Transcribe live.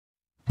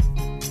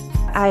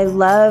I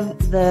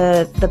love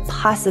the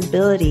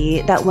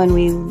possibility that when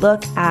we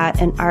look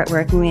at an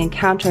artwork, when we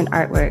encounter an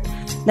artwork,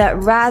 that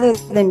rather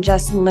than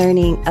just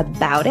learning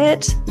about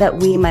it, that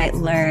we might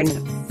learn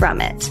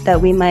from it,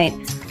 that we might,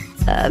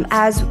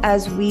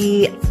 as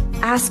we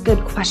ask good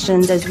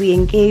questions, as we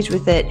engage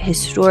with it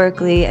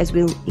historically, as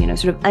we,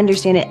 sort of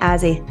understand it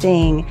as a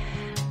thing,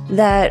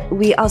 that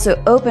we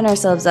also open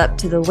ourselves up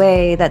to the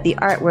way that the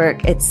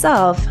artwork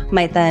itself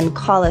might then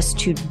call us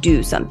to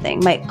do something,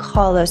 might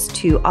call us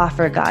to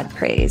offer God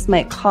praise,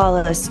 might call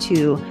us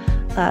to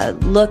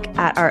look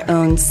at our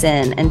own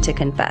sin and to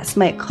confess,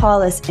 might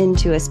call us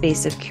into a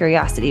space of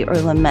curiosity or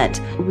lament.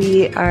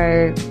 We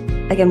are,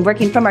 again,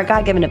 working from our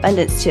God-given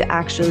abundance to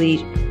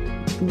actually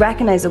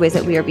recognize the ways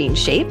that we are being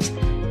shaped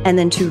and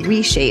then to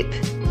reshape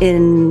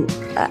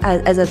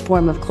as a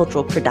form of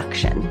cultural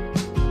production.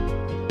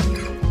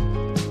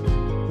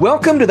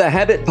 Welcome to the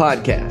Habit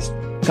Podcast,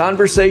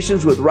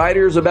 conversations with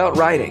writers about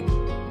writing.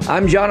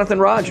 I'm Jonathan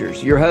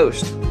Rogers, your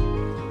host.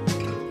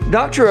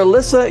 Dr.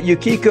 Elissa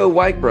Yukiko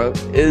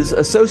Weichbrodt is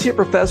Associate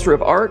Professor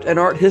of Art and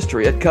Art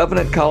History at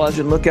Covenant College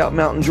in Lookout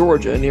Mountain,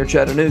 Georgia, near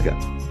Chattanooga.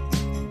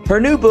 Her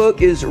new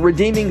book is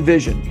Redeeming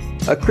Vision,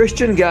 a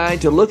Christian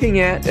guide to looking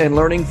at and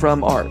learning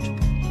from art.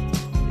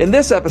 In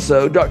this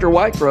episode, Dr.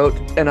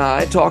 Weichbrodt and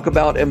I talk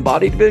about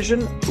embodied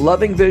vision,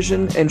 loving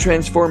vision, and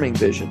transforming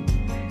vision,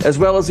 as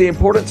well as the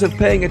importance of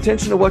paying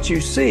attention to what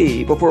you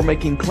see before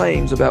making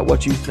claims about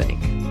what you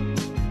think.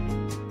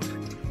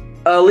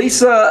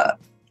 Elissa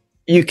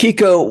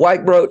Yukiko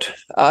Weichbrodt,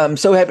 I'm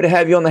so happy to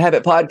have you on the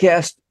Habit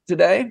Podcast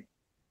today.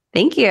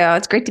 Thank you.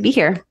 It's great to be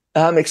here.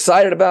 I'm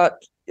excited about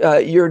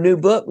your new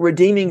book,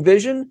 Redeeming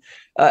Vision.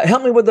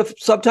 Help me with the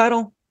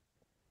subtitle.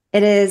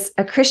 It is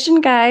a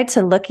Christian guide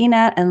to looking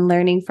at and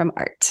learning from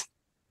art.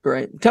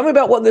 Great. Tell me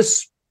about what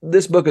this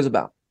book is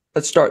about.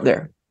 Let's start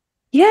there.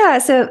 Yeah,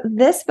 so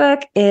this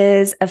book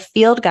is a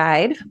field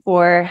guide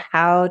for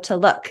how to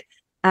look.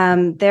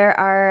 There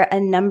are a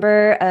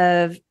number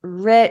of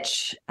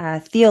rich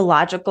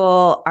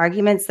theological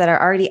arguments that are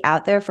already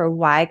out there for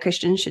why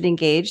Christians should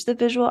engage the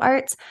visual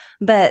arts,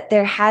 but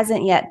there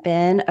hasn't yet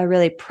been a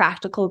really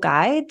practical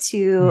guide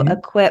to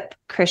equip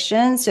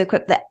Christians, to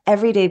equip the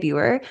everyday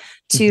viewer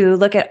to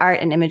look at art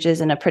and images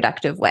in a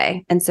productive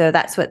way. And so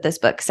that's what this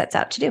book sets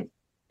out to do.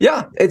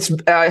 Yeah,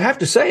 I have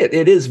to say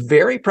it is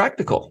very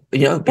practical.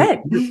 Good.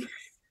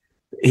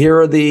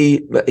 Here are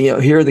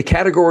the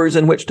categories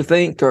in which to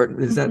think, or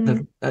is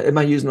that am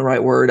I using the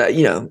right word?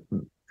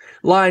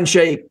 Line,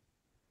 shape,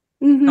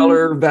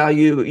 color,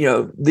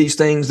 value, these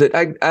things that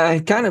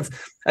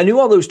I knew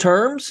all those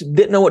terms,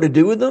 didn't know what to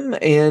do with them.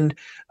 And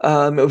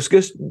it was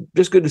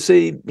just good to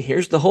see,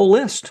 here's the whole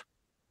list.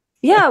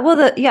 Yeah, well,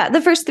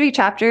 the first 3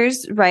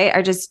 chapters, right,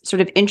 are just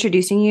sort of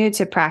introducing you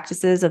to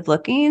practices of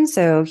looking.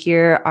 So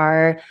here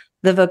are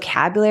the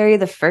vocabulary,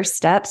 the first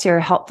steps, here are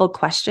helpful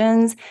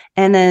questions.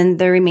 And then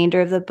the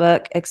remainder of the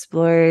book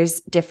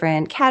explores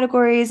different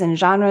categories and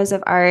genres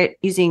of art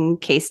using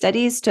case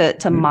studies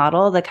to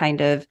model the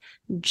kind of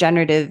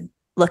generative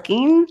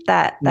looking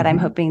that I'm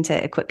hoping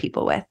to equip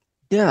people with.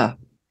 Yeah,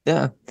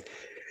 yeah.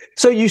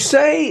 So you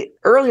say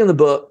early in the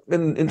book,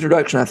 in the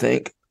introduction, I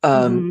think,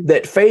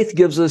 that faith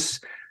gives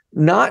us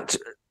not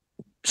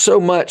so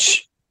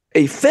much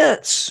a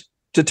fence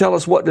to tell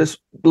us what to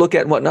look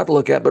at and what not to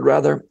look at, but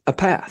rather a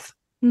path.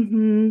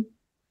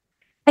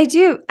 I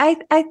do. I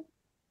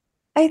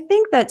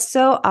think that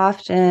so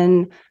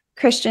often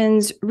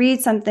Christians read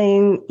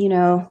something,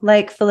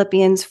 like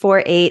Philippians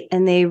 4:8,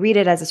 and they read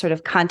it as a sort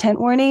of content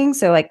warning.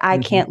 So like, I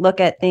can't look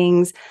at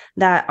things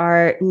that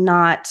are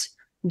not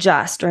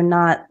just or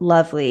not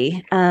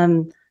lovely,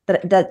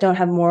 that don't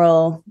have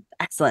moral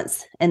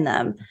excellence in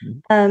them.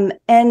 And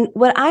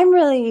what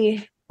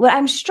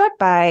I'm struck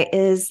by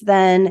is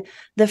then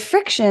the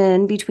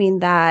friction between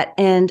that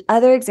and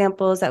other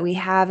examples that we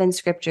have in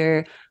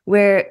Scripture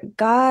where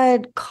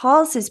God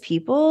calls his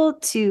people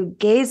to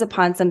gaze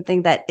upon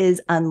something that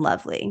is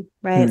unlovely,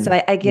 right? So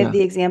I give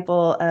the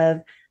example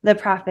of the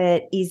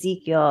prophet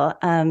Ezekiel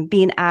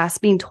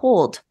being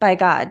told by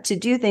God to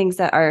do things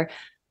that are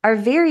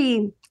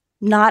very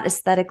not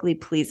aesthetically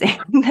pleasing,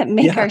 that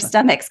make our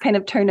stomachs kind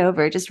of turn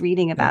over just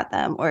reading about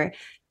them, or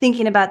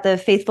thinking about the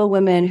faithful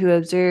women who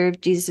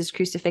observed Jesus'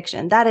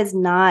 crucifixion. That is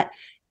not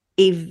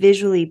a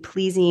visually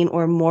pleasing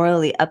or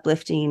morally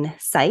uplifting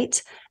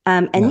sight.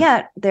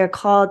 Yet they're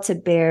called to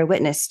bear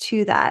witness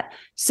to that.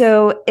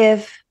 So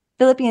if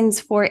Philippians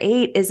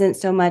 4:8 isn't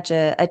so much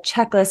a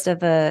checklist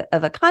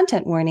of a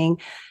content warning,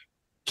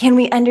 can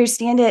we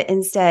understand it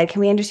instead? Can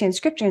we understand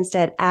Scripture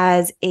instead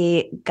as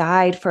a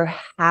guide for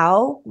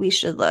how we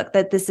should look?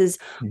 That this is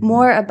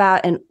more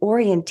about an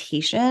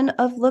orientation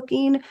of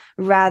looking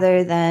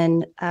rather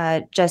than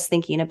just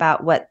thinking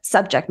about what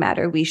subject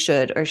matter we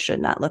should or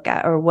should not look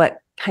at, or what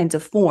kinds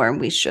of form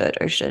we should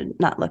or should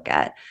not look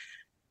at.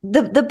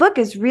 The book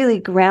is really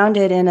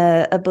grounded in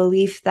a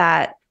belief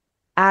that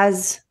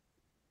as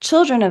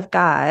children of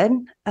God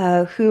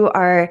who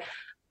are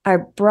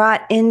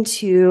brought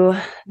into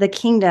the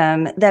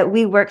kingdom, that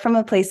we work from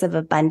a place of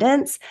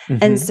abundance.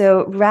 And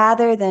so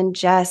rather than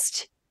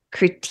just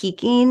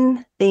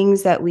critiquing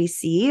things that we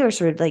see, or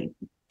sort of like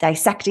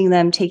dissecting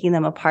them, taking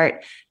them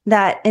apart,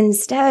 that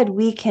instead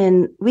we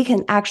can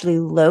actually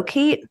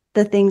locate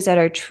the things that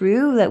are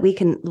true, that we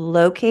can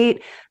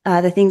locate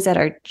the things that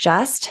are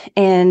just,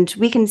 and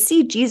we can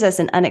see Jesus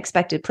in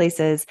unexpected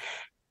places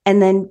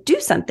and then do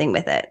something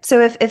with it. So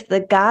if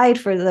the guide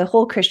for the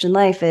whole Christian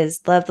life is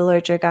love the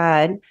Lord your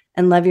God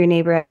and love your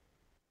neighbor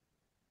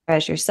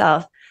as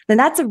yourself, then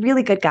that's a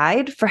really good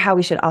guide for how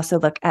we should also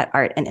look at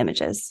art and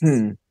images.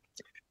 You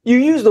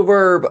use the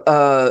verb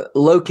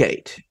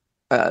locate.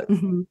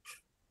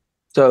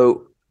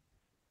 So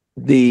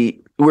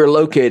we're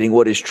locating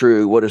what is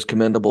true, what is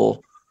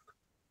commendable,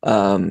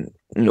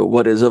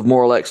 what is of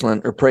moral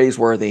excellence or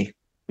praiseworthy.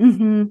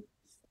 Could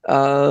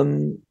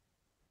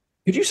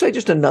you say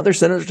just another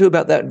sentence or two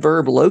about that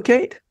verb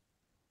locate?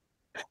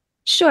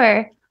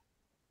 Sure.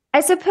 I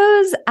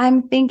suppose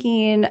I'm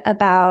thinking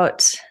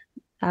about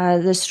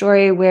the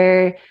story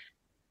where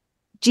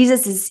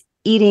Jesus is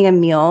eating a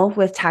meal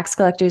with tax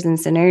collectors and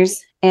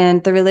sinners,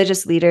 and the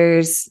religious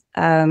leaders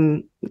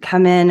come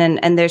in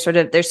and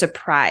they're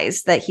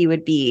surprised that he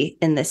would be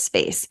in this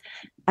space.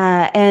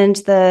 And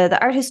the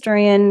art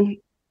historian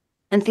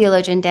and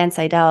theologian Dan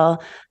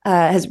Seidel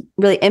has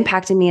really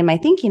impacted me in my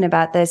thinking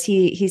about this.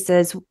 He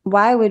says,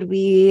 why would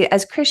we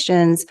as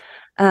Christians,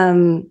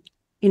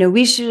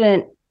 we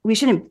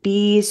shouldn't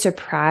be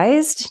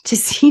surprised to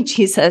see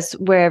Jesus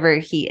wherever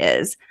he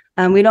is.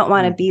 We don't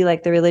want to be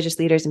like the religious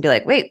leaders and be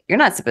like, wait, you're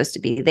not supposed to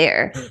be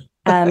there.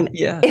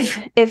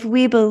 If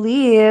we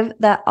believe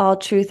that all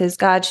truth is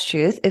God's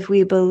truth, if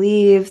we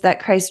believe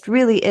that Christ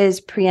really is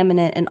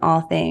preeminent in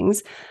all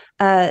things,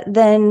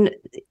 then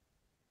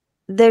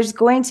there's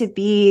going to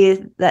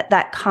be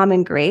that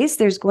common grace.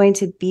 There's going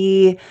to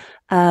be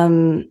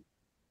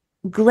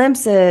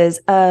glimpses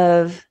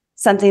of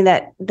something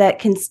that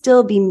can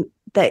still be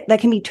that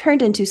can be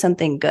turned into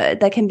something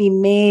good, that can be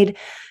made,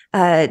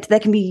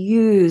 that can be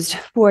used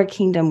for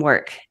kingdom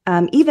work,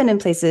 even in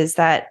places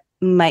that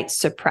might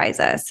surprise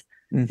us.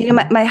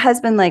 My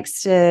husband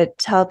likes to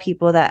tell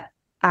people that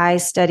I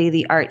study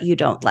the art you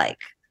don't like.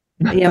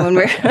 When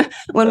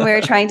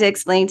we're trying to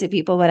explain to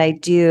people what I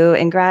do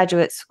in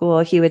graduate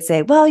school, he would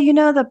say, well,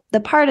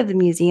 the part of the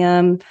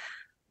museum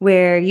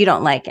where you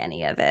don't like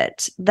any of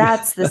it,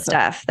 that's the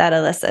stuff that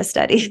Elissa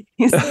studies.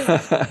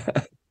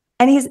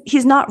 And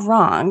he's not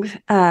wrong.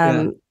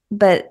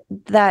 But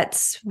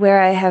that's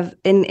where I have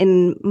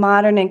in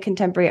modern and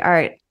contemporary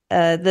art,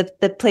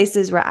 the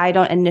places where I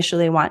don't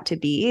initially want to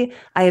be,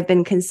 I have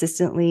been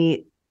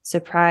consistently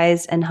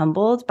surprised and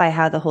humbled by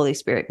how the Holy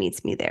Spirit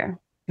meets me there.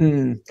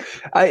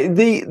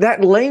 That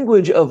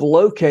language of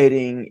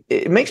locating,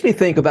 it makes me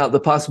think about the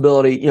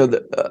possibility,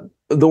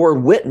 the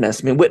word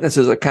witness. I mean, witness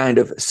is a kind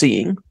of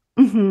seeing.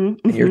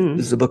 This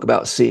is a book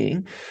about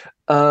seeing.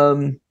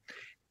 And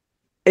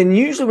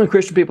usually when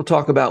Christian people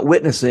talk about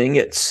witnessing,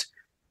 it's,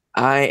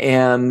 I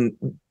am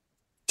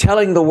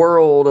telling the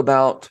world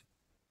about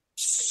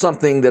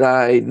something that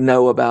I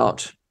know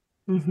about,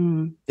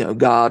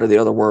 God or the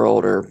other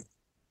world or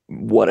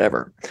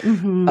whatever.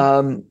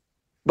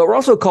 But we're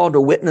also called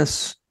to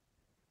witness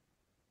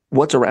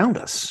what's around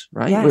us,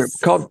 right?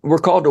 Yes. We're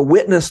called to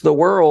witness the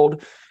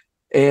world,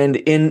 and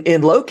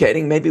in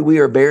locating, maybe we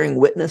are bearing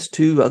witness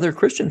to other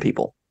Christian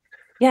people.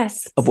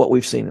 Yes. Of what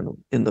we've seen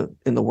in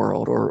the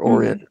world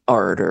or in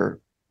art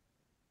or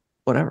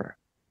whatever.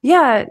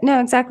 Yeah,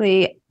 no,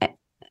 exactly.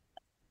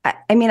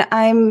 I mean,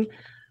 I'm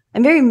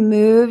very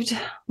moved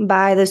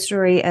by the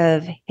story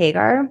of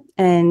Hagar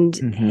and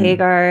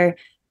Hagar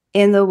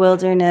in the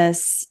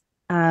wilderness,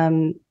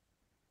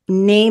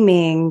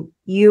 naming,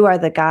 you are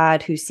the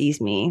God who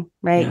sees me,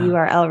 right? Yeah. You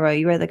are El Roi,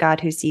 you are the God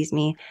who sees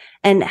me.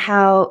 And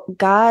how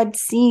God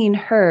seeing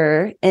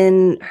her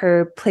in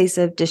her place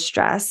of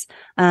distress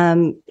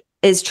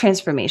is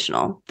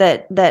transformational.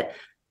 That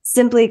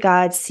simply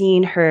God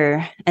seeing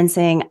her and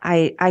saying,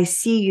 I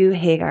see you,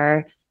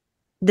 Hagar.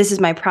 This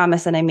is my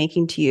promise that I'm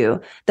making to you,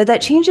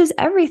 that changes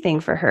everything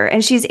for her.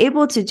 And she's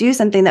able to do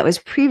something that was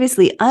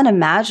previously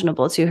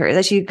unimaginable to her,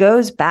 that she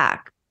goes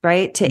back,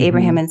 right, to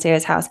Abraham and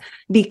Sarah's house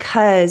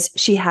because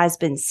she has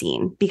been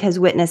seen, because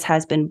witness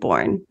has been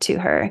born to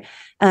her.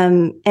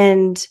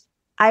 And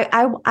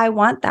I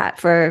want that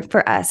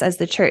for us as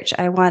the church.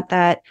 I want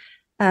that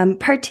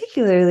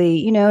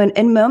particularly,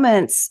 in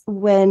moments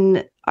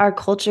when our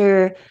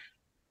culture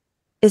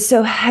is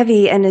so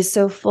heavy and is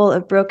so full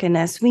of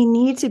brokenness, we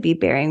need to be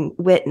bearing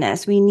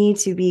witness. We need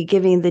to be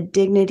giving the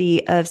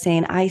dignity of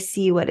saying, I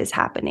see what is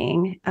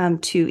happening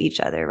to each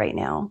other right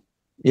now.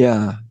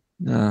 Yeah,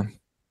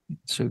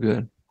 so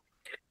good.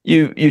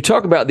 You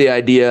talk about the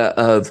idea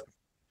of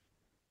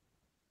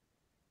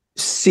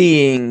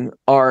seeing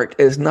art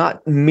as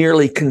not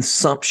merely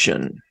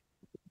consumption,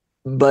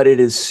 but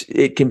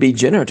it can be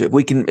generative.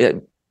 We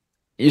can,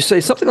 you say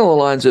something along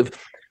the lines of,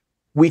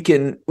 we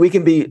can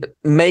be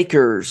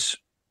makers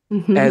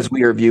as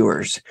we are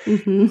viewers,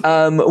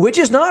 which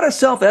is not a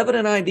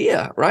self-evident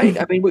idea, right?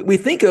 I mean, we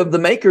think of the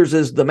makers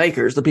as the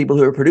makers, the people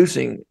who are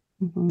producing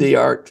the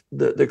art,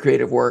 the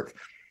creative work,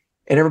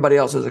 and everybody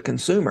else as a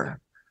consumer.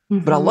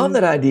 But I love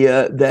that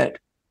idea that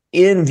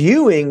in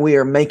viewing, we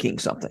are making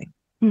something.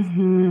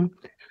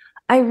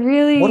 I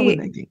really, what are we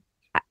making?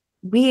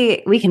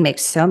 We can make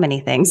so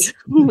many things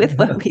with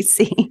what we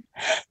see.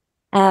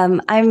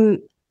 I'm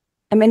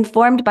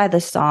informed by the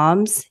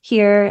Psalms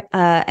here,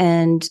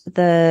 and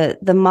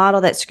the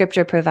model that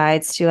Scripture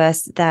provides to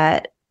us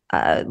that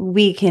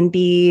we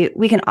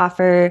can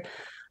offer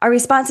our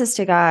responses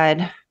to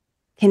God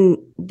can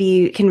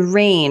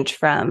range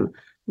from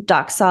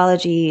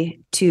doxology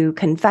to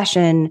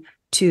confession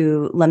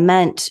to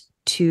lament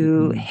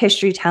to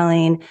history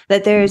telling,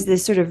 that there's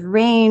this sort of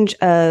range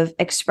of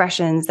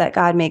expressions that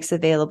God makes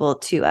available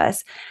to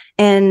us.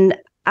 And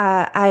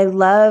I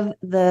love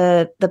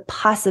the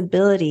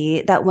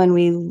possibility that when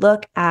we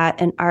look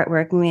at an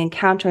artwork, when we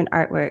encounter an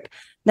artwork,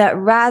 that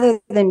rather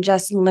than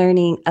just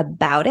learning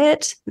about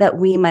it, that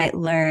we might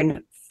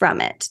learn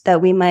from it,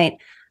 that we might,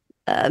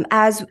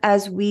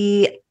 as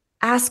we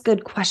ask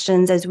good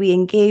questions, as we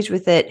engage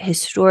with it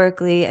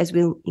historically, as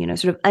we,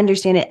 sort of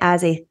understand it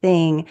as a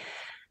thing,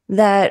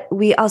 that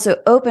we also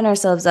open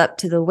ourselves up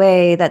to the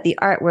way that the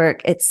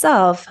artwork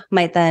itself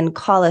might then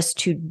call us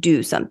to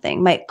do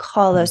something, might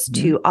call us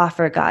to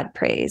offer God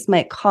praise,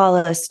 might call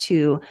us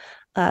to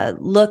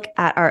look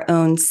at our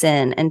own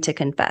sin and to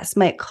confess,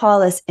 might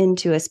call us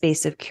into a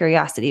space of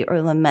curiosity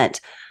or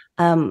lament,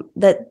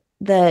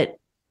 that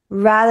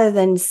rather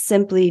than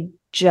simply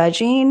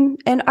judging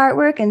an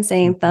artwork and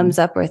saying thumbs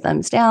up or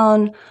thumbs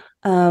down,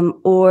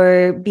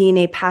 or being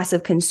a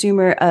passive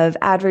consumer of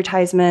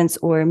advertisements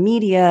or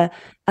media,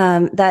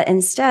 that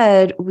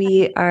instead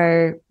we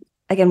are,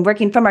 again,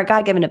 working from our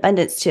God-given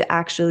abundance to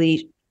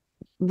actually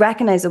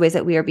recognize the ways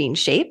that we are being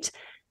shaped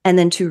and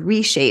then to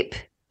reshape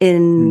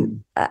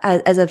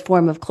as a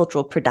form of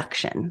cultural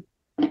production.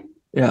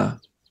 Yeah.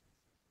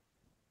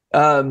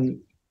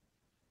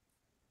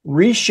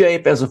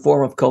 Reshape as a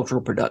form of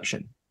cultural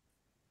production.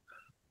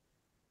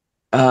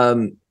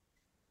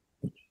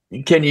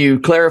 Can you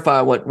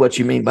clarify what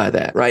you mean by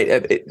that,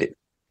 right?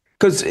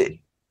 Because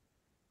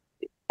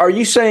are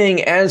you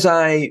saying as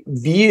I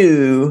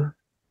view,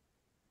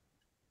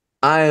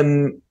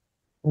 I'm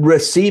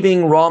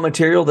receiving raw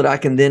material that I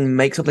can then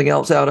make something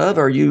else out of?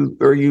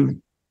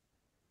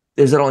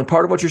 Is that only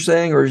part of what you're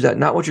saying, or is that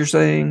not what you're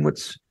saying?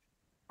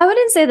 I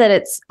wouldn't say that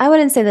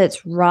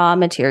it's raw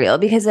material,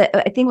 because I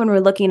think when we're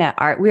looking at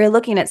art, we're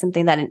looking at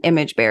something that an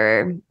image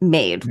bearer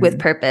made with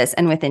purpose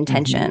and with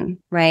intention,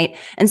 right?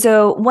 And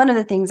so one of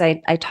the things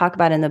I talk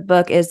about in the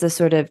book is the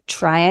sort of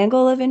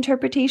triangle of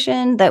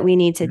interpretation, that we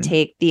need to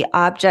take the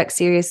object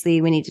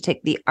seriously, we need to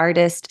take the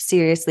artist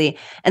seriously,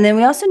 and then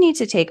we also need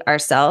to take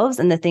ourselves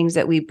and the things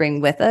that we bring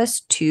with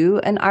us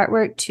to an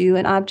artwork, to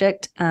an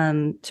object,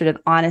 sort of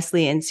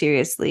honestly and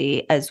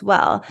seriously as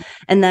well.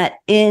 And that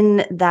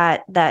in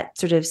that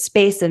sort of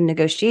space of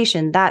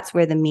negotiation, that's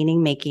where the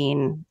meaning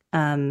making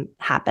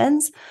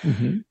happens.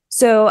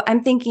 So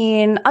I'm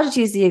thinking, I'll just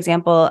use the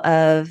example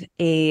of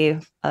a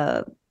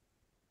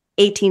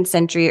 18th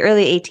century,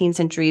 early 18th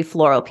century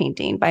floral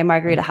painting by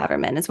Margarita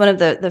Haverman. It's one of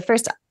the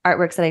first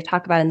artworks that I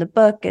talk about in the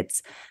book.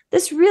 It's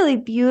this really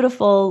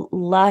beautiful,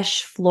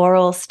 lush,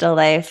 floral still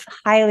life,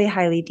 highly,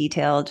 highly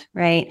detailed,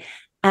 right?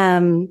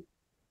 And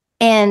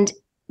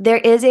there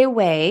is a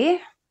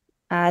way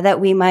that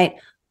we might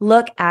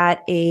look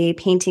at a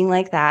painting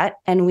like that,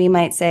 and we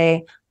might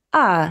say,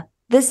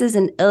 this is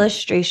an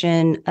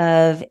illustration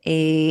of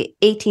a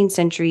 18th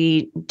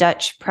century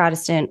Dutch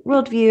Protestant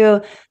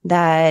worldview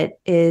that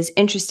is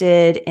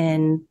interested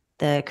in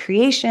the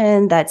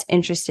creation, that's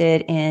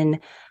interested in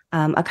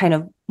a kind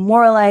of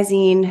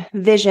moralizing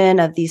vision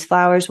of these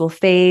flowers will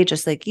fade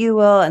just like you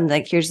will, and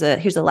like here's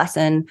a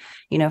lesson,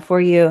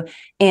 for you.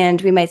 And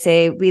we might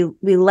say we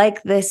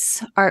like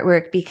this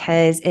artwork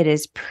because it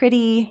is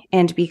pretty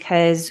and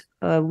because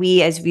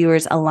we as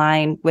viewers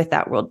align with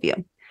that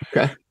worldview.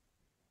 Okay.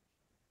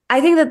 I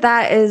think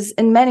that is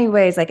in many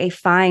ways like a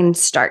fine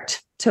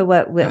start to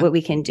what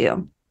we can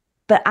do.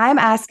 But I'm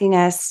asking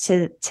us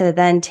to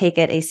then take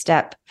it a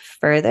step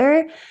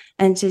further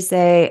and to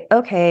say,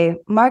 okay,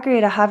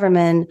 Margarita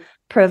Haverman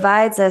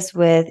provides us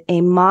with a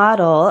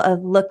model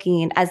of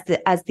looking, as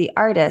the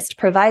artist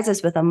provides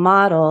us with a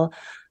model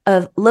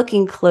of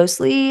looking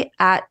closely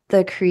at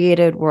the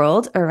created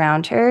world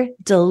around her,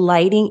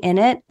 delighting in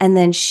it, and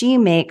then she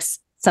makes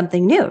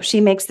something new. She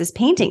makes this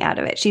painting out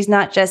of it. She's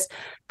not just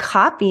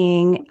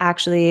copying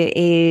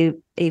actually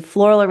a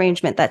floral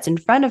arrangement that's in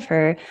front of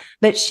her,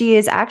 but she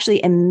is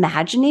actually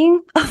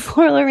imagining a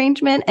floral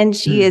arrangement, and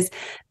she is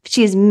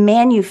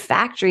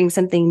manufacturing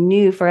something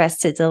new for us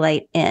to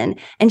delight in.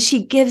 And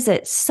she gives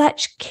it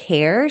such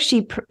care.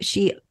 She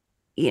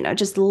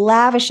just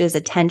lavishes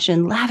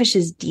attention,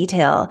 lavishes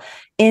detail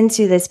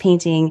into this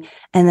painting,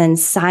 and then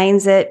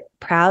signs it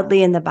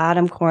proudly in the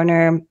bottom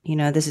corner.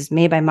 This is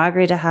made by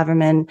Margarita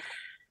Haverman.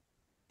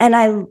 And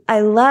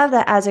I love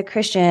that as a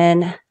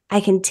Christian,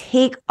 I can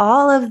take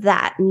all of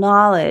that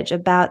knowledge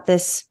about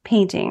this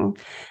painting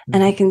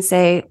and I can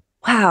say,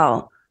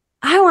 wow,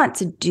 I want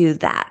to do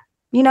that.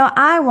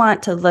 I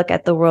want to look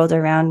at the world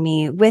around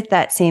me with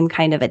that same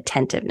kind of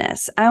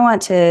attentiveness. I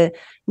want to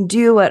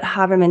do what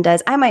Haberman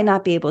does. I might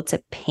not be able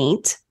to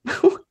paint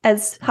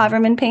as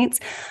Haberman paints,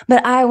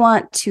 but I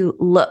want to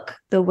look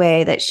the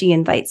way that she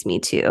invites me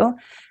to.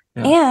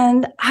 Yeah.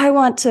 And I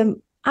want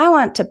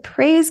to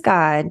praise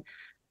God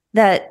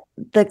that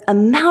the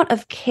amount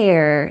of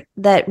care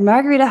that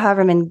Margarita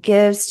Haberman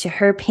gives to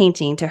her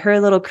painting, to her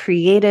little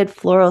created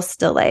floral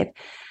still life,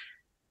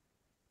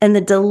 and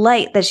the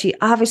delight that she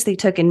obviously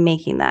took in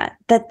making that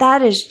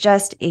is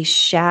just a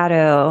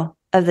shadow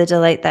of the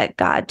delight that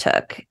God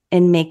took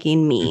in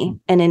making me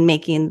and in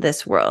making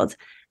this world.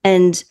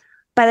 And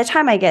by the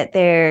time I get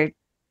there,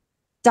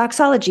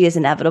 doxology is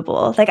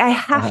inevitable. Like I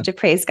have to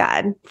praise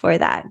God for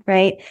that,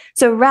 right?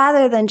 So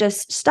rather than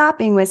just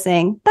stopping with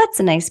saying, that's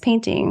a nice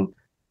painting,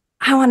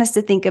 I want us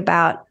to think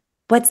about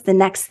what's the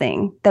next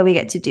thing that we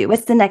get to do?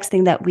 What's the next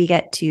thing that we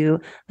get to,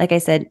 like I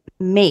said,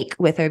 make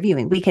with our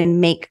viewing? We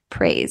can make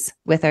praise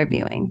with our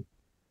viewing.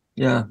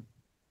 Yeah.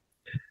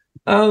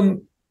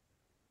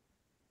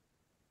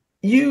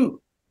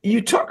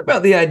 You talk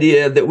about the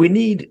idea that we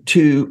need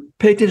to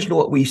pay attention to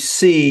what we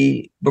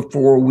see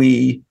before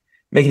we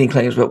make any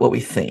claims about what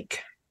we think.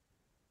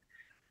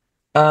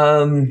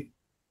 I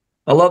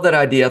love that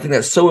idea. I think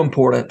that's so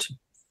important.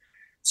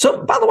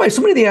 So, by the way,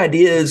 so many of the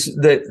ideas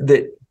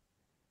that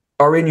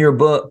are in your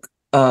book,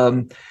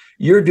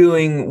 you're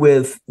doing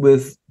with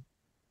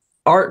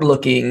art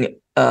looking,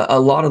 a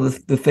lot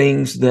of the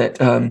things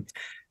that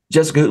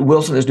Jessica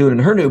Wilson is doing in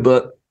her new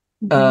book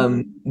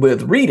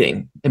with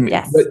reading. I mean,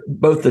 yes.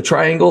 Both the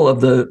triangle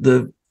of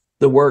the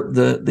work,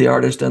 the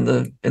artist and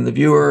the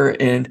viewer,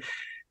 and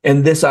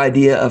this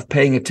idea of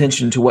paying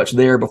attention to what's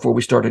there before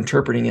we start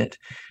interpreting it,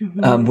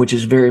 which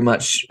is very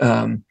much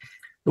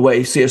the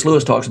way C.S.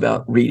 Lewis talks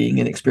about reading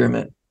and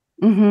experiment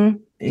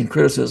in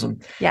criticism.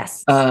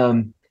 Yes.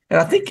 And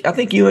I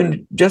think you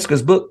and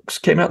Jessica's books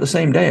came out the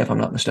same day, if I'm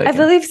not mistaken. I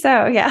believe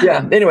so. Yeah.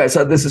 Yeah. Anyway,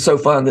 so this is so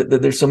fun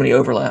that there's so many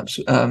overlaps.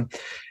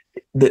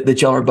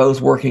 That y'all are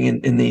both working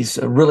in these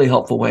really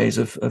helpful ways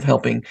of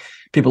helping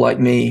people like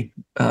me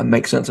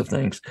make sense of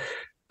things.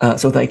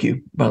 So thank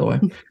you, by the way.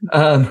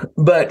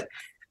 But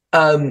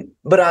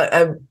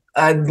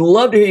I'd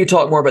love to hear you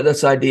talk more about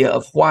this idea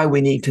of why we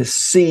need to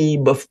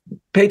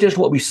pay attention to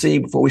what we see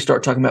before we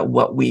start talking about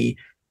what we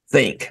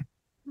think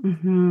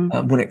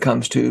when it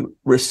comes to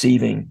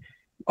receiving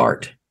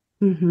art.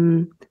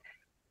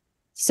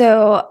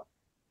 So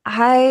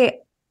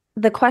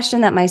the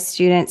question that my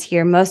students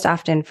hear most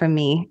often from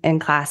me in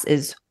class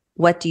is,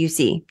 what do you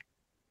see?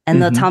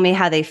 And they'll tell me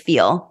how they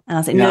feel. And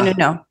I'll say,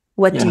 no.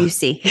 What do you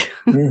see?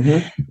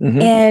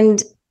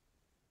 And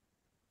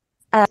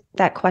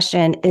that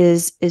question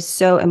is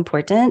so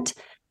important,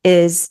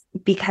 is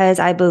because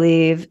I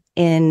believe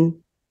in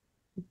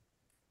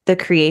the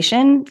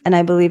creation and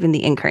I believe in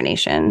the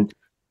incarnation.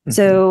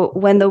 So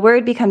when the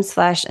Word becomes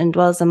flesh and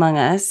dwells among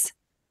us,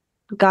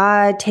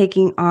 God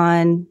taking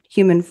on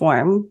human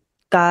form,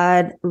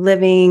 God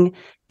living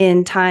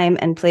in time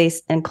and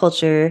place and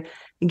culture,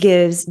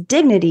 gives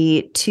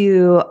dignity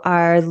to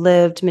our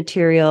lived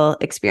material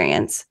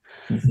experience.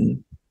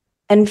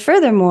 And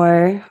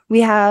furthermore,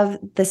 we have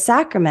the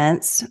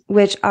sacraments,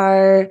 which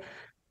are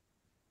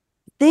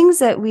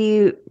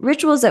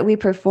rituals that we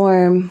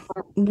perform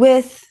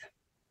with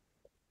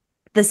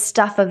the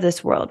stuff of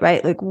this world,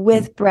 right? Like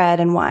with bread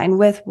and wine,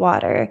 with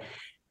water.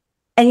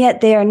 And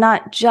yet they are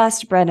not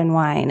just bread and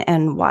wine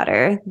and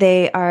water.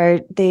 They are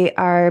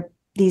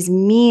these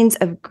means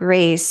of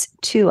grace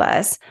to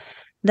us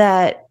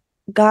that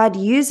God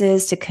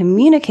uses to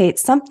communicate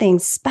something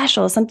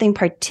special, something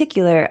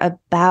particular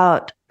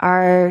about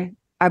our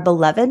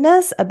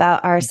belovedness,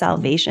 about our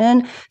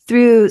salvation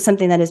through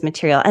something that is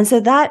material. And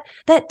so that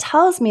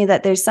tells me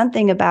that there's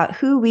something about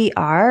who we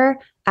are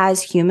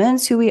as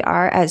humans, who we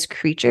are as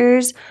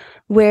creatures,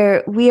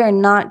 where we are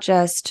not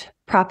just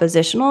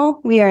propositional,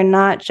 we are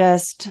not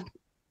just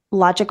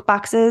logic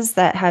boxes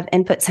that have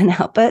inputs and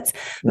outputs,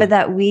 but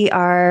that we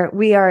are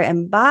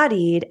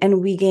embodied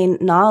and we gain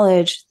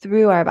knowledge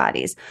through our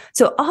bodies.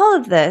 So all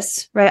of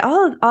this, right,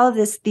 all of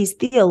this, these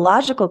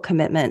theological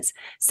commitments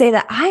say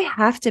that I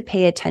have to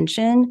pay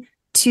attention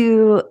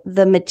to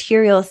the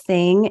material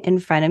thing in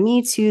front of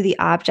me, to the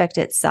object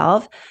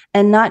itself,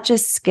 and not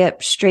just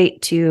skip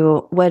straight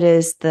to what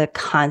is the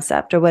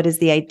concept or what is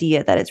the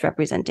idea that it's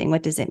representing.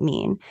 What does it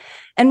mean?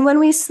 And when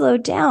we slow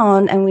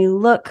down and we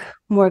look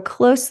more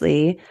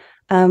closely,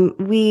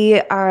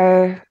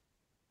 we're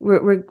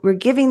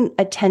giving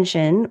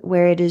attention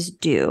where it is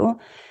due,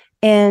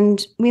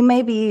 and we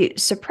may be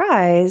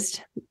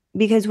surprised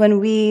because when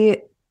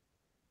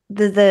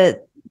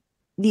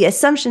the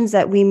assumptions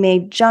that we may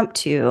jump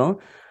to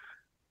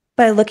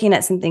by looking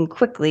at something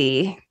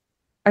quickly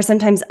are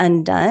sometimes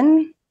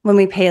undone when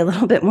we pay a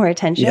little bit more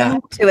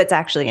attention to what's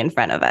actually in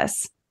front of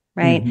us.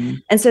 Right.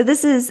 And so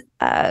this is,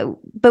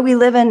 but we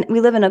live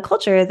in a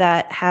culture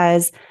that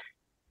has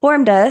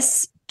formed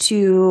us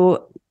to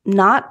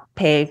not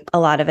pay a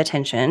lot of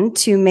attention,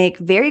 to make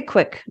very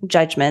quick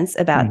judgments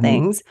about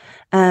things.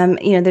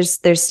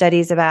 There's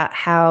studies about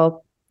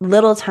how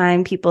little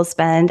time people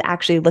spend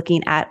actually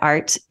looking at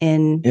art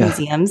in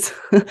museums.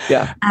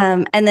 Yeah.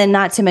 And then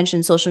not to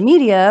mention social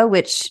media,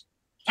 which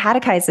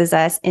catechizes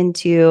us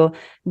into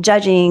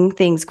judging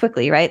things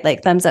quickly, right?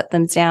 Like thumbs up,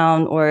 thumbs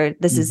down, or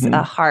this is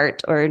a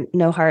heart or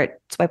no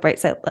heart, swipe right,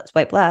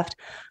 swipe left.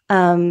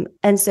 And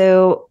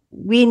so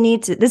we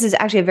need to, this is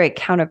actually a very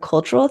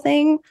countercultural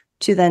thing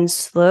to then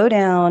slow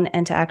down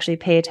and to actually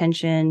pay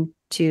attention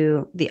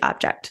to the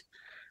object.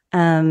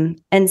 And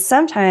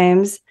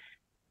sometimes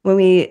when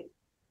we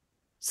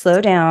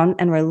slow down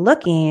and we're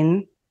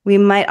looking, we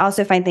might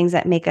also find things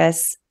that make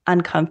us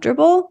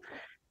uncomfortable.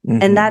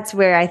 And that's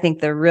where I think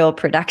the real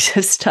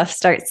productive stuff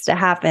starts to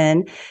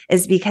happen,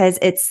 is because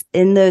it's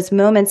in those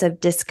moments of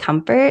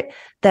discomfort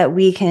that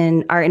we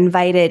are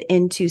invited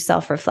into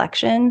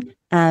self-reflection,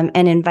 and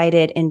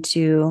invited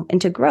into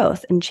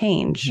growth and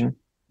change.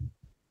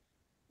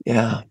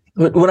 Yeah.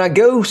 When I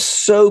go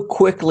so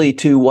quickly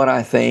to what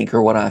I think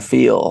or what I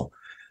feel,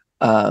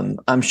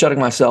 I'm shutting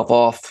myself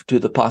off to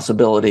the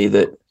possibility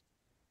that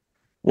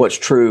what's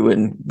true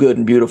and good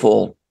and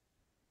beautiful,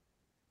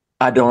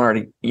 I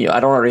don't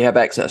already have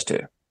access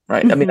to,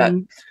 right? I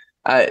mean,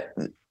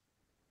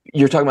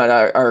 you're talking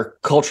about our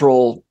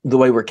cultural, the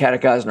way we're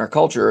catechized in our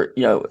culture.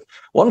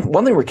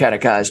 One thing we're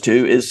catechized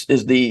to is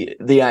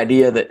the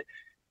idea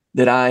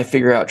that I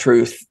figure out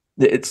truth,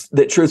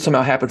 that truth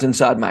somehow happens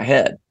inside my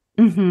head.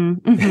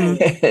 And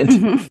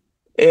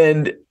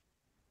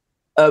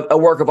a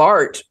work of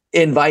art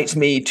invites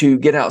me to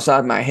get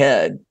outside my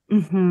head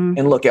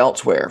and look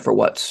elsewhere for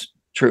what's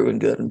true and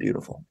good and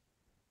beautiful.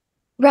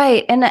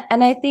 Right. And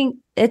I think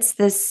it's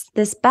this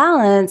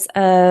balance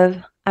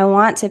of, I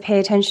want to pay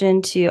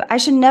attention to, I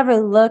should never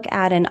look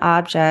at an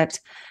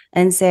object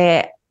and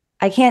say,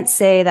 I can't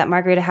say that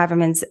Margarita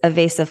Haverman's A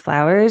Vase of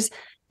Flowers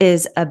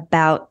is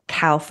about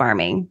cow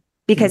farming,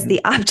 because the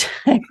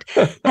object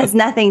has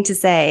nothing to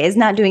say, is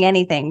not doing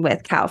anything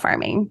with cow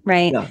farming.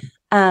 Right. Yeah.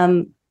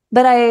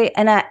 But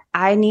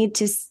I need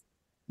to,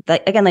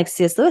 like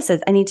C.S. Lewis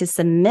says, I need to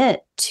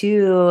submit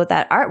to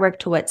that artwork,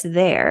 to what's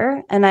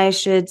there. And I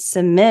should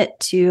submit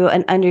to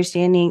an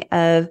understanding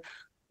of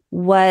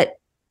what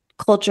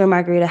culture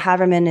Margarita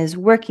Haverman is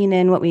working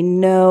in, what we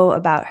know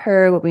about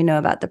her, what we know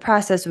about the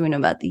process, what we know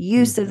about the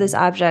use of this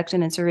object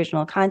in its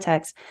original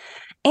context.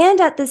 And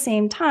at the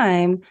same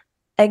time,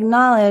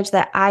 acknowledge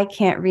that I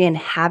can't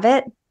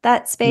re-inhabit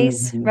that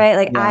space, right?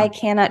 Like I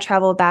cannot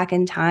travel back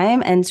in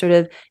time and sort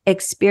of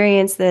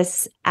experience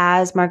this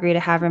as Margarita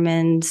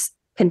Haverman's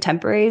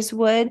contemporaries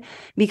would,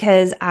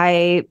 because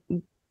I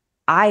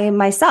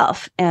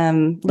myself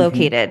am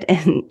located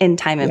in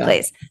time and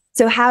place.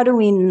 So how do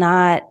we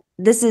not,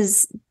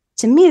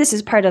 to me, this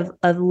is part of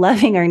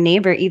loving our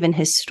neighbor, even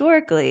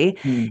historically,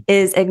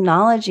 is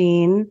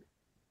acknowledging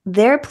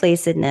their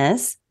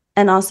placedness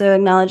and also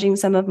acknowledging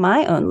some of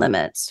my own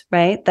limits,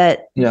 right?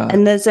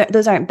 And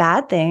those aren't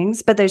bad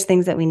things, but there's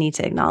things that we need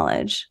to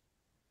acknowledge.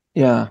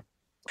 Yeah.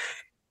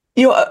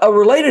 A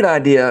related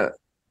idea,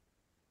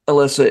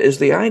 Elissa, is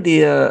the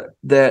idea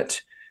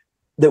that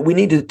we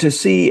need to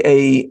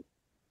see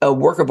a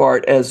work of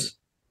art as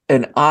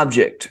an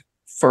object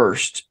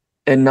first,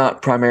 and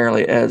not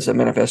primarily as a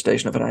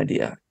manifestation of an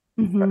idea.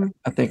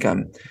 I think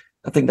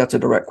that's a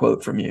direct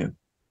quote from you.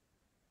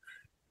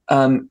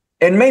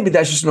 And maybe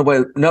that's just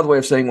another way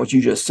of saying what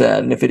you just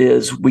said. And if it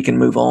is, we can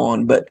move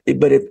on. But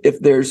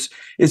if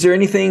is there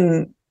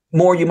anything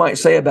more you might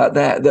say about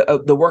that?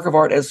 The work of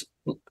art as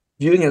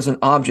viewing it as an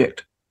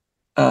object.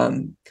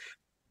 I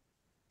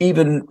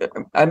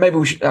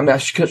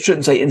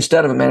shouldn't say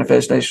instead of a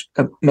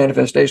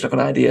manifestation of an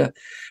idea,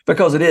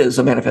 because it is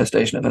a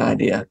manifestation of an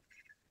idea.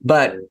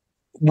 But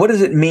what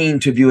does it mean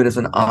to view it as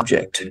an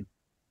object?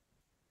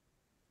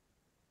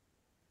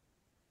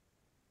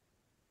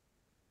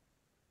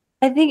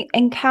 I think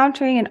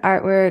encountering an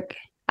artwork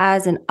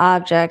as an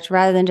object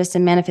rather than just a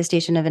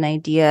manifestation of an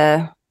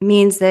idea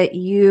means that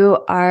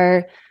you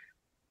are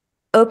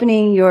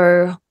opening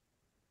your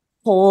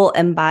whole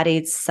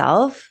embodied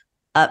self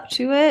up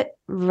to it,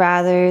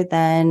 rather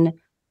than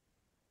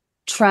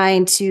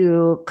trying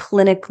to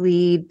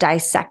clinically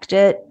dissect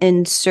it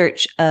in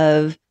search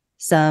of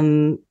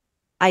some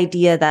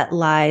idea that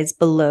lies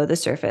below the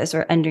surface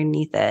or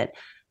underneath it.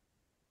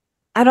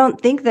 I don't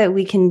think that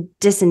we can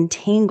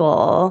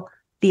disentangle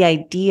the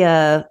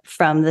idea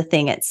from the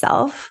thing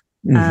itself.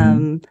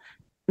 And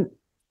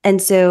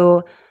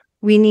so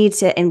we need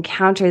to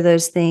encounter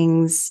those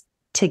things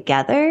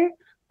together.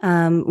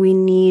 We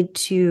need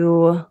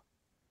to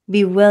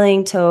be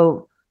willing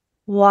to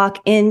walk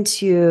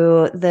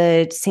into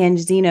the San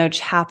Zeno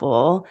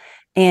chapel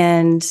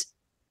and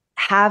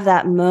have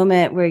that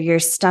moment where your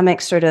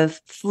stomach sort of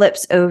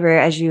flips over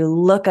as you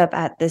look up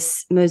at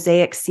this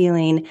mosaic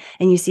ceiling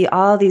and you see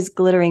all these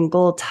glittering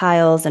gold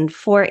tiles and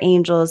 4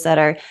 angels that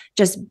are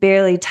just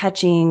barely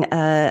touching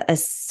a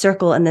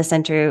circle in the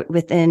center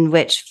within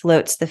which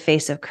floats the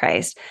face of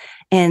Christ.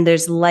 And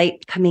there's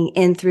light coming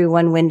in through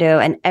one window,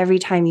 and every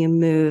time you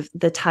move,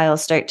 the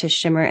tiles start to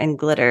shimmer and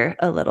glitter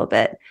a little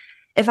bit.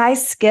 If I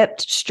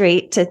skipped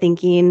straight to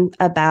thinking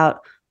about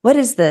what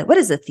is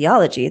the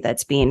theology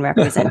that's being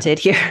represented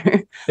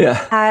here?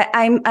 Yeah.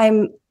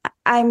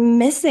 I'm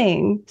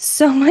missing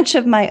so much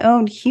of my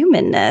own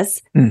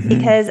humanness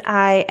because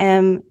I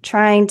am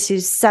trying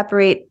to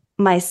separate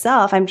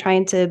myself. I'm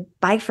trying to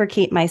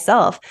bifurcate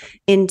myself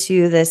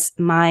into this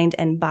mind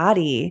and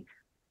body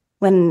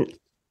when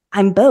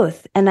I'm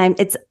both, and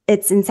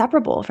it's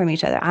inseparable from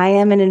each other. I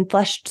am an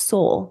enfleshed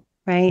soul,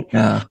 right?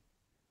 Yeah.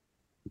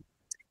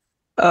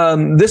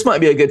 This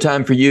might be a good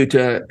time for you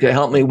to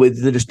help me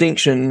with the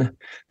distinction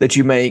that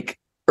you make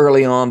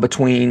early on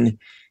between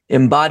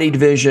embodied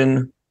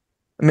vision.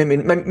 Maybe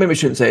I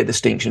shouldn't say a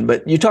distinction,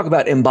 but you talk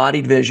about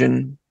embodied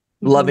vision,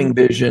 loving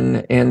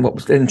vision,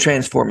 and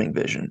transforming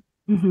vision.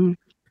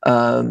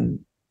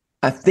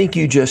 I think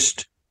you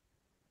just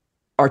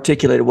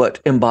articulated what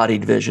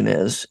embodied vision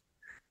is.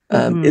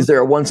 Is there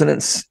a one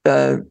sentence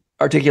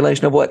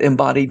articulation of what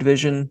embodied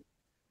vision?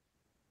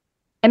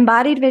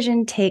 Embodied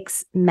vision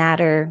takes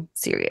matter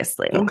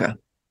seriously. Okay.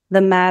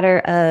 The matter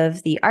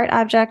of the art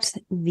object,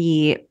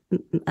 the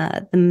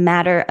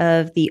matter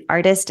of the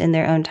artist in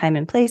their own time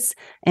and place,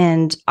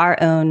 and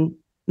our own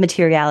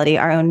materiality,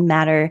 our own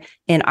matter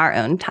in our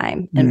own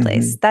time and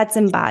place. That's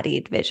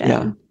embodied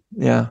vision.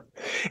 Yeah.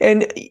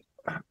 And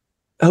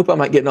I hope I'm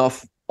not getting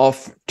off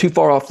too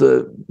far off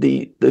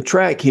the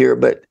track here,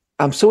 but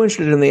I'm so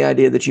interested in the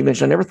idea that you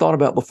mentioned, I never thought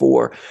about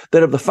before,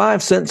 that of the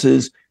five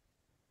senses,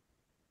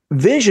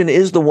 vision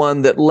is the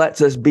one that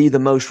lets us be the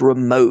most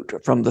remote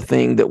from the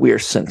thing that we are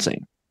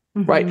sensing,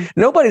 right?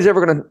 Nobody's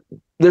ever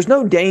there's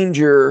no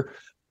danger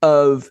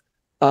of,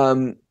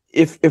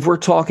 if we're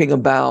talking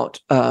about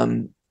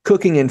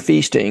cooking and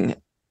feasting,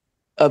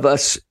 of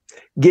us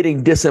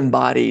getting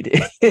disembodied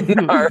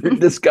in our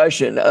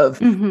discussion of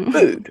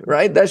food,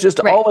 right? That's just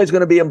always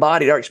going to be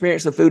embodied. Our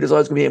experience of food is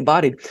always going to be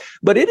embodied.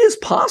 But it is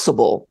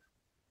possible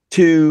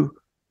to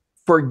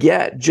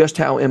forget just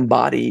how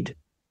embodied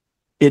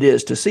it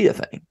is to see a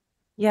thing.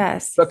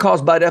 Yes.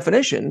 Because by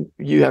definition,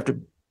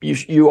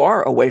 you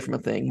are away from a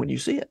thing when you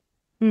see it.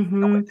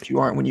 The way that you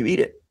aren't when you eat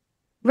it.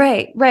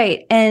 Right.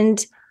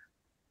 And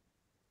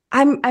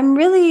I'm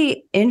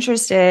really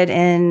interested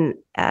in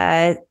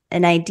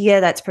an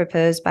idea that's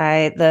proposed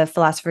by the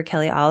philosopher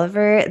Kelly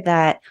Oliver,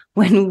 that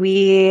when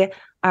we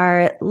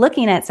are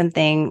looking at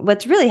something,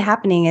 what's really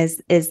happening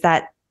is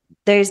that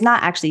there's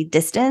not actually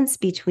distance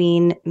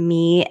between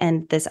me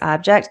and this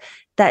object.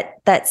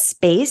 That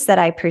space that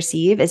I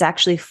perceive is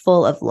actually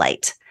full of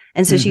light.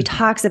 And so she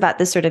talks about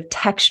this sort of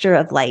texture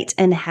of light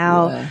and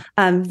how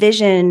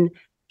vision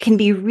can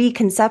be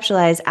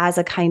reconceptualized as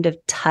a kind of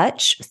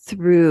touch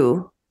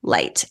through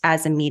light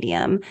as a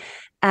medium.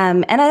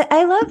 And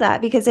I love that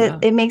because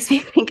it makes me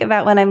think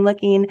about when I'm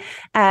looking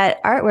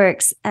at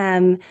artworks,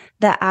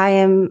 that I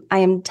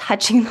am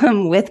touching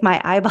them with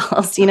my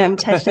eyeballs. I'm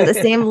touching the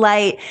same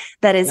light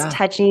that is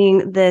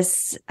touching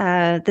this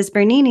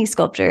Bernini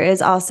sculpture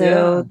is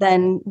also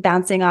then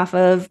bouncing off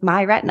of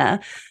my retina.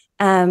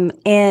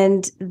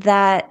 And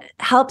that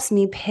helps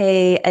me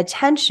pay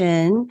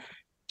attention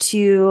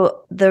to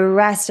the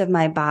rest of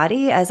my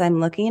body as I'm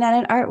looking at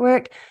an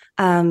artwork.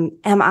 Am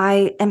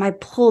I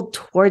pulled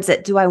towards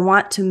it? Do I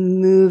want to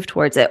move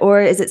towards it?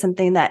 Or is it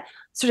something that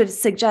sort of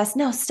suggests,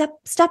 no,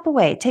 step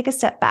away, take a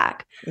step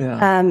back?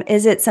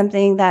 Is it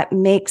something that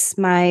makes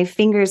my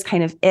fingers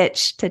kind of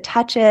itch to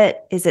touch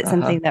it? Is it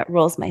something that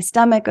rolls my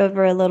stomach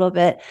over a little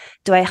bit?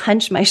 Do I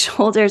hunch my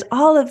shoulders?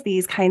 All of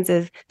these kinds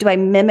of, do I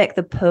mimic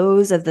the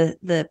pose of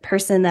the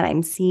person that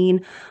I'm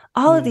seeing?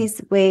 All of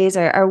these ways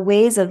are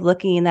ways of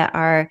looking that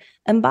are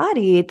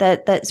embodied,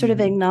 that sort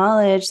of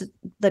acknowledge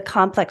the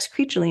complex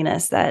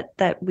creatureliness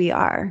that we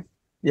are.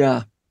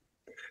 Yeah.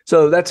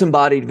 So that's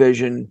embodied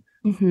vision.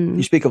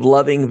 You speak of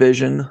loving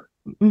vision.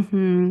 What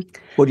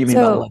do you mean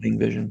by loving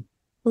vision?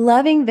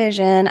 Loving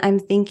vision, I'm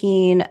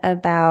thinking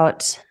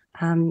about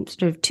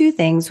sort of two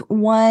things.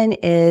 One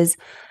is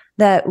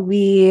that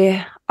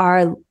we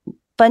are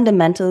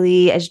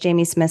fundamentally, as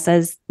Jamie Smith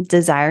says,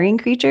 desiring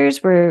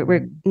creatures.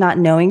 We're not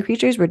knowing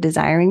creatures, we're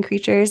desiring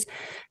creatures.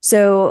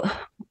 So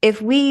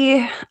if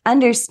we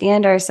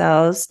understand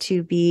ourselves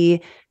to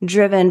be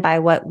driven by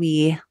what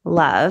we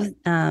love,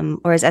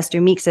 or as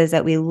Esther Meek says,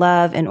 that we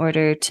love in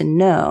order to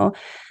know,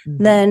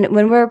 then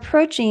when we're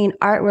approaching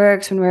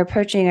artworks, when we're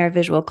approaching our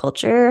visual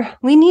culture,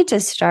 we need to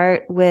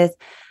start with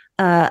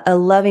a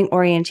loving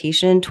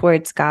orientation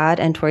towards God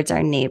and towards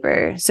our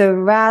neighbor. So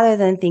rather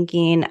than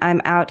thinking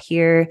I'm out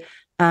here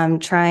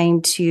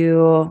trying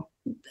to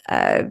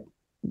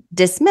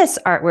dismiss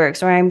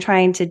artworks, or I'm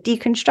trying to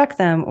deconstruct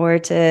them, or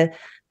to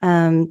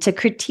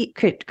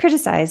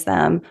criticize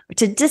them, or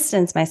to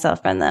distance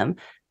myself from them,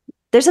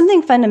 there's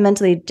something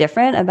fundamentally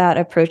different about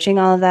approaching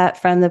all of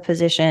that from the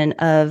position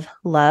of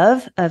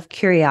love, of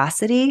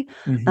curiosity,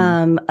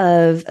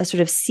 of a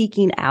sort of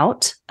seeking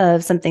out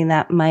of something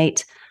that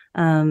might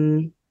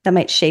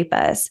shape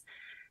us.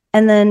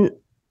 And then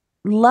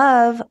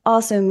love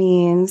also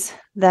means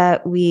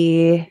that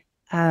we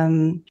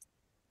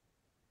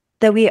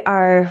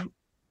are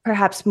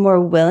perhaps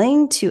more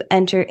willing to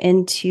enter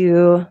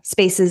into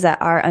spaces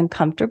that are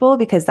uncomfortable,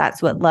 because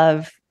that's what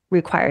love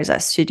requires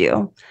us to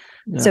do.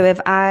 So if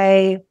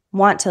I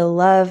want to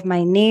love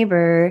my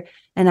neighbor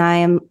and I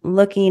am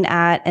looking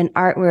at an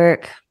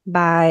artwork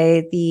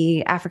by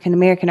the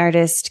African-American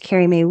artist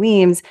Carrie Mae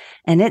Weems,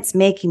 and it's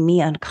making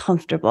me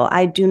uncomfortable,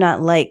 I do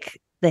not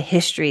like the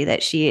history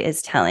that she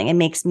is telling. It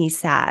makes me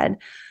sad.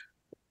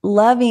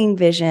 Loving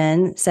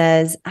vision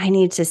says I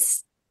need to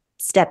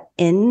step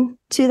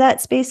into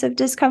that space of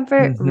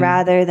discomfort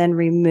rather than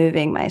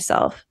removing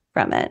myself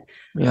from it.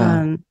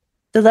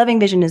 The loving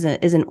vision is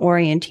an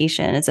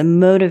orientation. It's a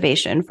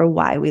motivation for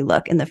why we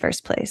look in the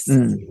first place.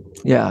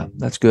 Yeah,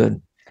 that's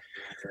good.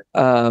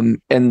 And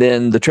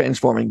then the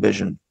transforming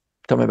vision.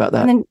 Tell me about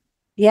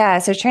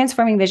that. So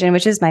transforming vision,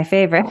 which is my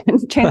favorite,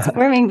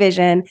 transforming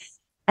vision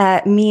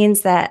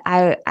means that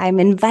I'm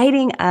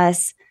inviting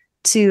us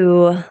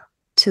to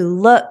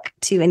look,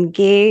 to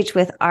engage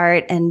with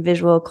art and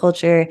visual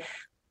culture,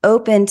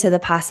 open to the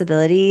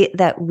possibility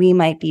that we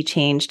might be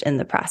changed in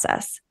the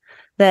process.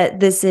 That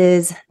this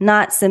is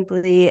not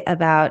simply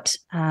about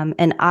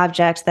an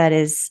object that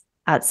is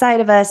outside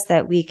of us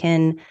that we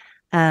can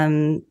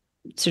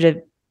sort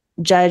of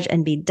judge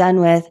and be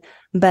done with,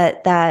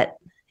 but that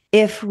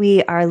if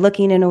we are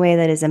looking in a way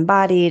that is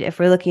embodied, if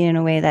we're looking in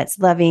a way that's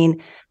loving,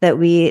 that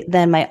we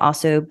then might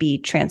also be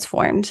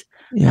transformed.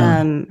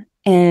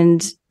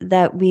 And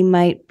that we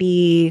might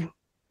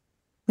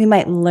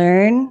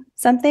learn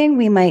something,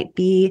 we might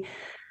be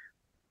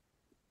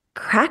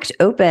cracked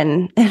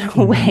open in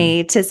a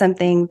way to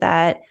something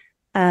that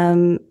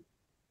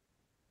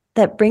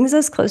that brings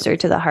us closer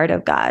to the heart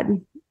of God.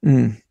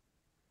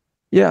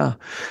 Yeah.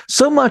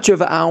 So much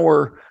of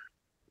our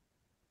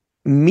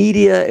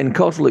media and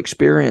cultural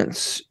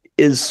experience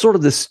is sort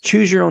of this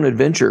choose your own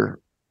adventure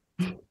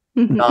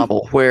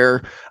novel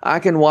where I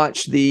can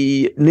watch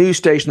the news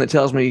station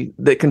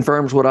that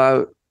confirms what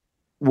I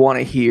want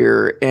to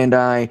hear. And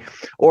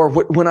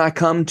when I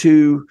come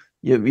to,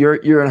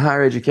 you're in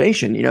higher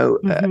education,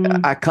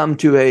 I come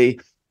to a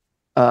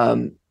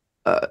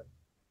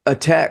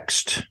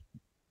text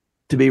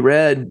to be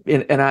read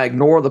and I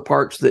ignore the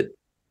parts that,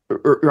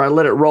 or I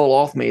let it roll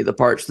off me, the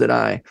parts that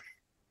I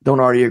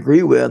don't already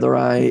agree with, or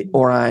I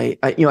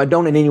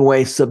don't in any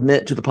way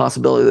submit to the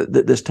possibility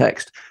that this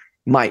text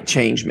might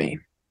change me.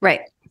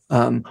 Right.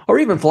 Or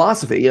even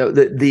philosophy,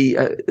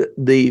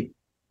 the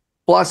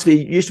philosophy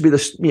used to be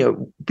this,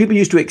 people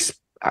used to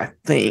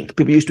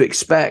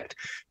expect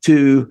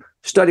to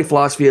study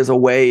philosophy as a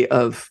way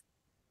of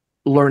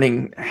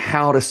learning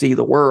how to see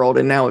the world.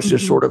 And now it's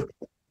just sort of,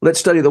 let's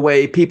study the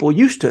way people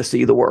used to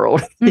see the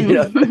world,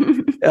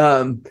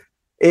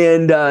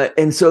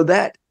 And so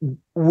that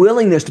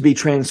willingness to be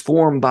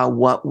transformed by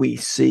what we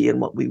see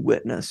and what we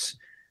witness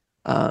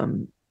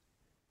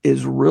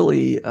is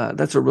really,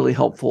 that's a really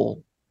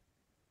helpful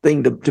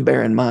thing to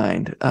bear in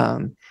mind.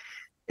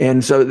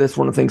 And so that's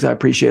one of the things I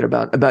appreciate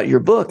about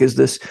your book is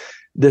this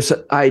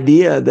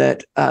idea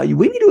that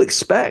we need to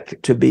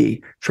expect to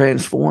be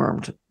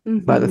transformed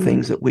by the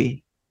things that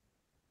we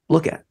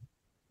look at.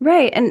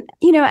 Right. And,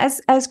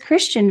 as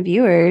Christian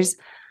viewers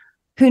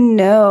who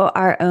know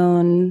our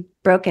own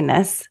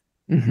brokenness,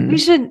 we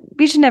should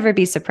never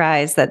be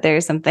surprised that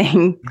there's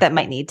something that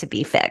might need to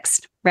be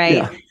fixed. Right.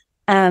 Yeah.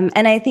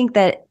 And I think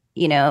that,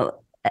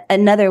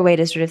 another way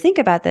to sort of think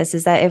about this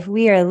is that if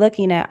we are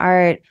looking at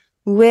art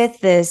with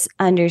this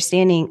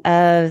understanding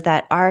of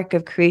that arc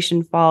of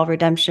creation, fall,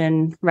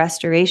 redemption,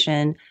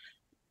 restoration,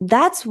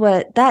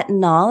 that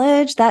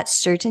knowledge, that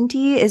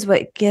certainty is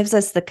what gives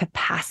us the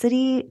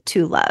capacity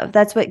to love.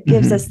 That's what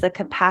gives us the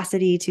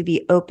capacity to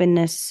be open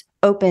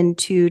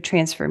to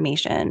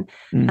transformation.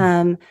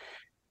 There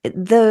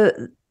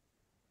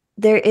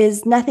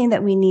is nothing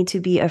that we need to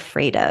be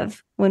afraid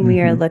of when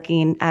we are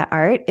looking at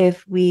art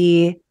if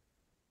we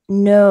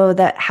know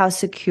that how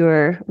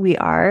secure we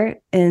are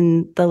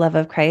in the love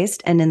of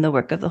Christ and in the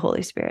work of the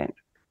Holy Spirit.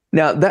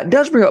 Now, that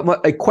does bring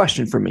up a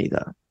question for me,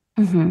 though.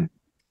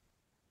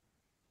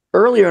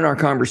 Earlier in our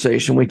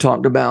conversation, we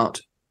talked about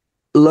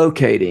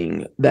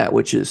locating that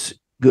which is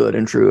good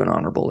and true and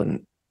honorable,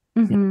 and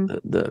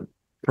the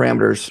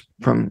parameters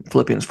from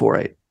Philippians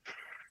 4:8.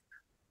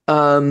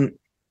 How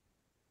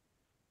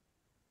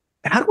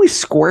do we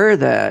square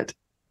that?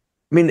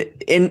 I mean,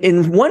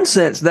 in one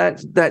sense,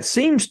 that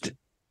seems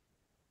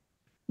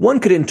one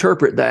could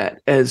interpret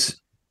that as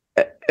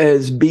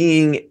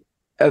being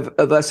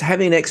of us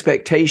having an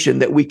expectation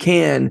that we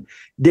can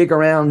dig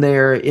around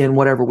there in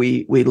whatever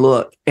we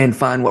look and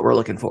find what we're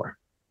looking for.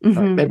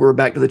 Maybe we're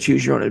back to the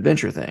choose your own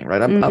adventure thing,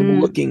 right? I'm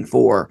looking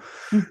for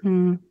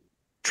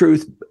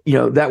truth,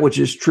 that which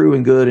is true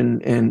and good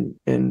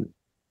and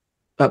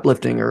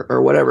uplifting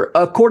or whatever,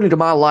 according to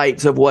my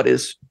lights of what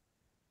is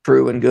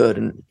true and good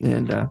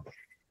and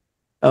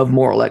of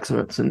moral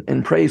excellence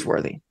and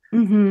praiseworthy.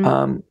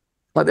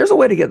 Like there's a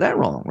way to get that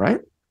wrong,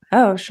 right?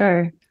 Oh,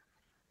 sure.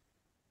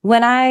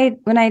 When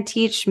I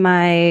teach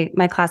my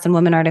class in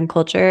women, art, and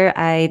culture,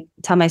 I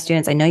tell my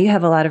students, I know you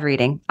have a lot of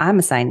reading. I'm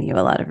assigning you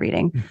a lot of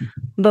reading.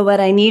 But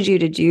what I need you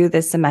to do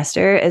this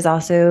semester is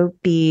also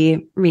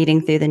be reading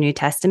through the New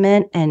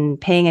Testament and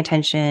paying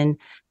attention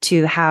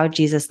to how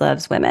Jesus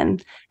loves women.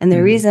 And the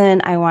Mhm.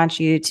 reason I want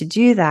you to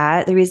do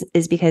that, the reason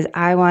is because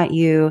I want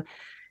you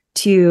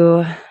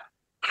to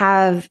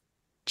have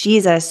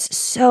Jesus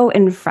so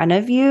in front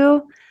of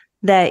you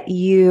that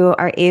you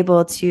are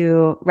able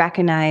to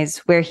recognize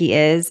where he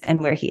is and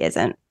where he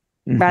isn't.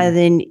 Rather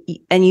than,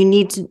 and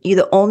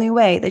the only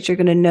way that you're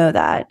going to know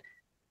that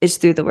is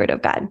through the word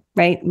of God,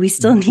 right? We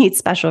still need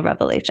special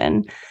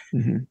revelation.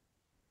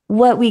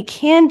 What we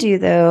can do,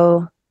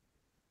 though,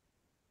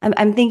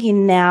 I'm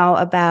thinking now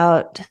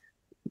about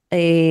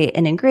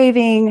an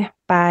engraving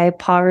by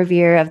Paul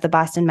Revere of the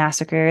Boston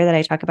Massacre that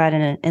I talk about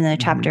in a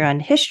chapter on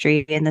history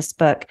in this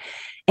book,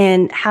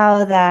 and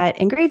how that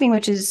engraving,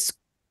 which is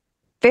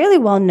fairly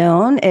well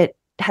known, it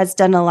has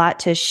done a lot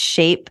to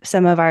shape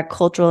some of our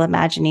cultural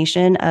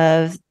imagination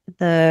of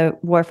the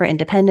war for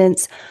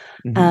independence.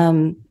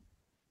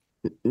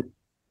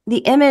 The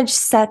image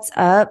sets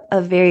up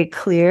a very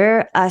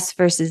clear us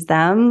versus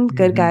them,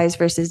 good guys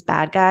versus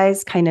bad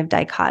guys kind of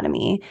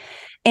dichotomy.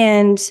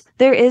 And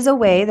there is a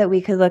way that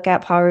we could look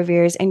at Paul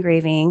Revere's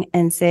engraving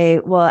and say,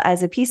 well,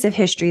 as a piece of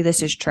history,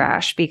 this is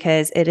trash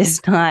because it is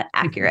not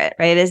accurate,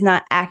 right? It is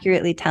not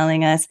accurately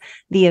telling us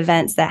the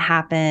events that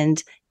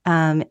happened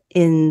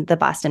in the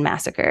Boston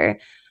Massacre.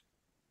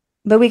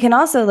 But we can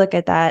also look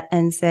at that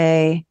and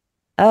say,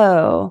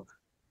 oh,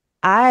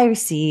 I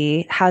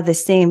see how the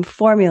same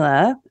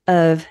formula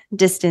of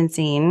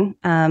distancing,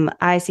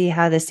 I see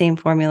how the same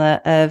formula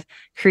of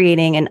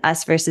creating an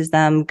us versus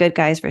them, good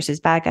guys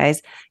versus bad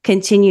guys,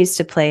 continues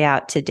to play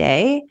out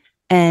today.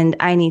 And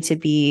I need to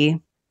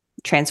be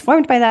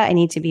transformed by that. I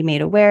need to be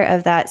made aware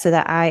of that so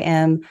that I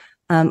am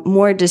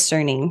more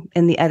discerning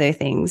in the other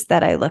things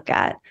that I look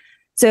at.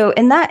 So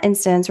in that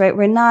instance, right,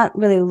 we're not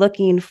really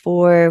looking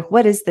for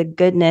what is the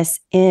goodness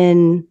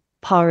in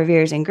Paul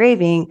Revere's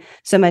engraving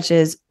so much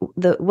as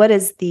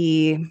what's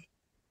the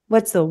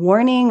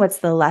warning, what's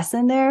the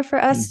lesson there for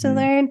us to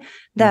learn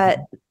that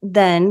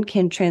then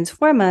can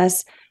transform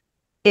us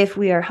if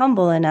we are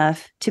humble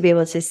enough to be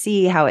able to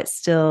see how it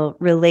still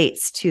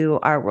relates to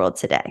our world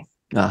today.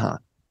 Yeah.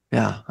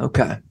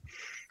 Okay.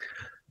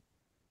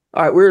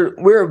 All right.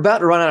 We're about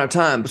to run out of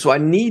time, so I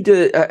need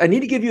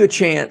to give you a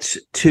chance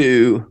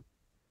to.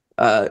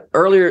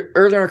 Earlier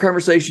in our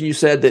conversation, you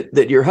said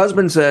that your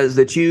husband says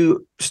that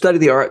you study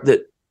the art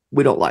that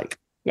we don't like.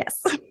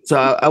 Yes. So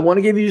I want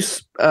to give you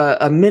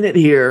a minute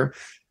here,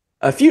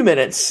 a few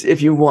minutes,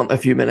 if you want a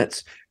few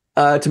minutes,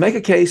 to make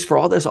a case for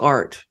all this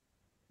art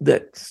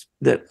that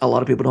a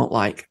lot of people don't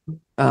like.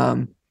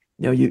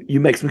 You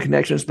make some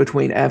connections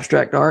between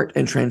abstract art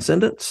and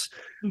transcendence.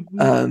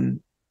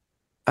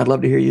 I'd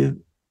love to hear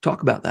you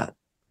talk about that.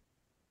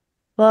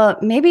 Well,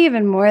 maybe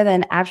even more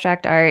than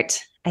abstract art,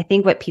 I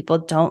think what people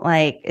don't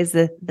like is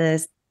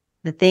the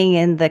thing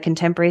in the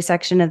contemporary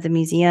section of the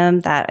museum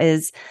that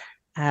is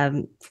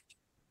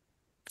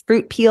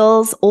fruit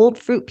peels, old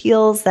fruit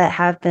peels that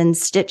have been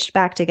stitched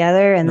back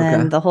together, and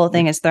then the whole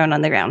thing is thrown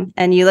on the ground.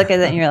 And you look at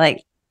it and you're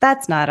like,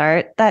 that's not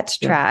art. That's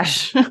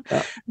trash.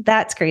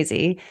 That's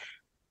crazy.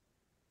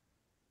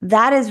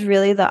 That is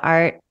really the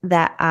art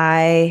that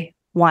I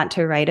want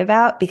to write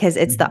about because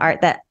it's the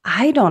art that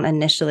I don't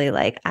initially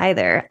like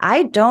either.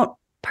 I don't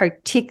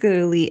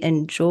particularly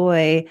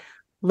enjoy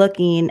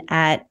looking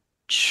at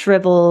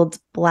shriveled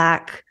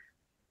black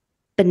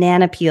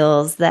banana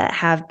peels that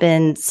have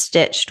been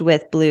stitched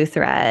with blue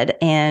thread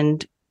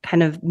and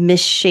kind of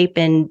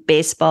misshapen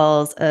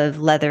baseballs of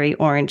leathery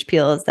orange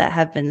peels that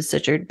have been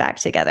sutured back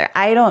together.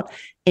 I don't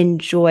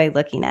enjoy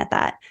looking at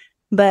that.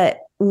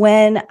 But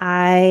when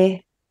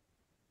I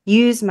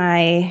use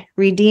my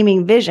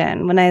redeeming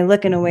vision, when I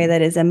look in a way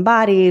that is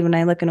embodied, when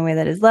I look in a way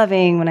that is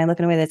loving, when I look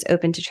in a way that's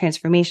open to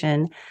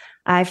transformation,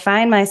 I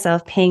find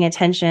myself paying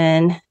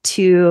attention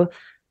to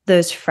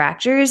those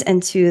fractures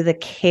and to the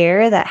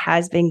care that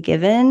has been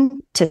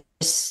given to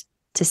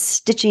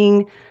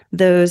stitching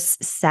those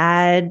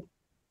sad,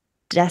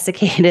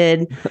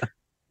 desiccated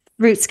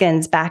fruit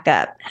skins back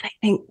up. And I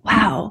think,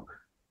 wow,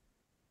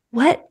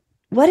 what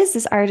is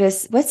this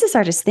artist? What's this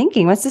artist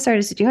thinking? What's this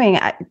artist doing?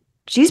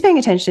 She's paying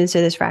attention to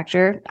this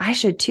fracture. I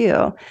should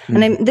too.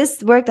 And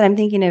this work that I'm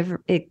thinking of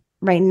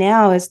right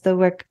now is the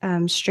work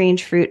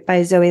Strange Fruit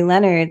by Zoe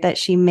Leonard that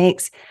she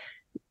makes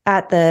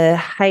at the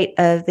height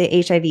of the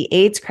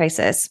HIV/AIDS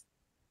crisis.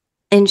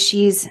 And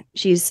she's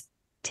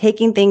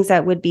taking things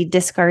that would be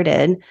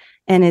discarded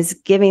and is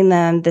giving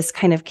them this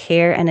kind of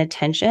care and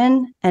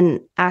attention and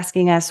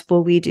asking us,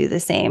 will we do the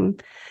same?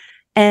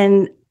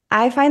 And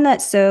I find that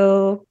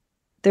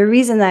the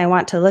reason that I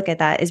want to look at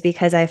that is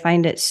because I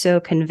find it so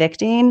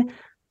convicting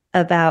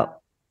about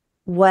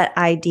what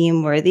I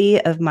deem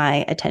worthy of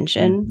my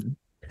attention,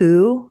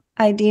 who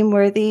I deem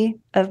worthy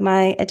of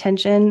my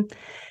attention.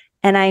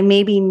 And I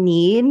maybe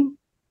need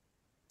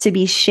to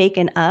be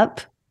shaken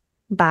up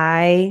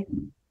by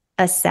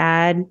a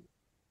sad,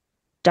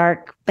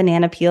 dark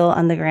banana peel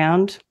on the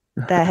ground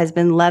that has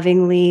been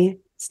lovingly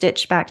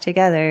stitched back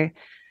together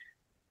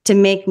to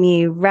make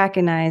me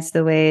recognize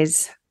the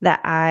ways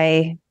that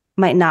I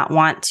might not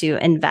want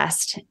to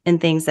invest in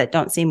things that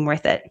don't seem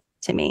worth it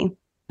to me.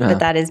 but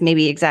that is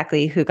maybe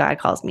exactly who God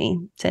calls me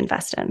to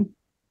invest in.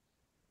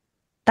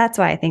 That's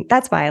why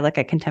I look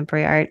at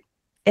contemporary art.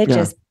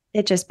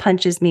 It just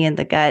punches me in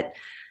the gut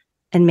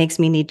and makes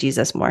me need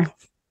Jesus more.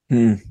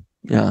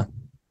 Yeah.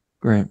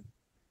 Great.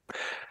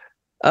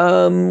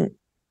 Well,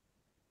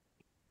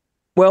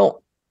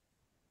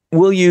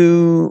 will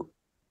you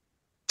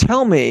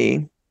tell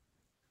me,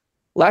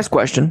 last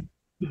question,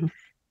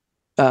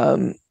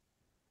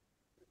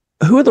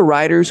 who are the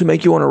writers who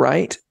make you want to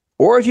write?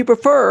 Or if you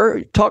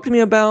prefer, talk to me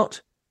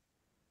about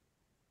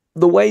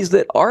the ways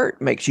that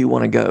art makes you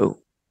want to go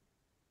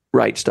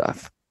write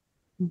stuff.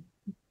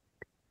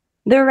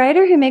 The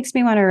writer who makes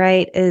me want to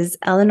write is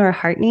Eleanor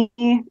Hartney.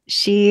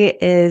 She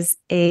is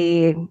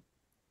a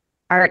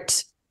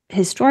art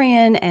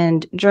historian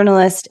and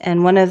journalist,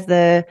 and one of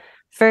the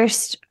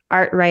first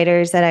art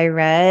writers that I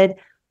read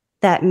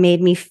that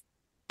made me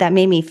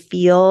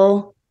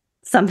feel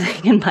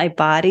something in my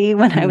body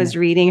when I was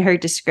reading her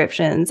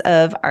descriptions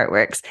of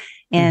artworks.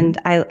 And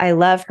I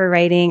love her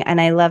writing,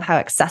 and I love how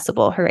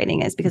accessible her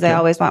writing is, because I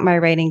always want my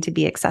writing to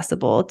be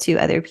accessible to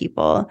other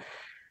people.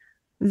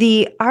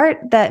 The art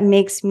that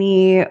makes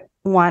me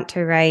want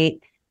to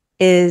write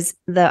is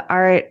the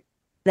art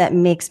that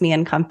makes me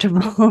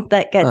uncomfortable,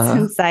 that gets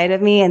inside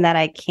of me and that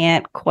I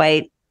can't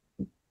quite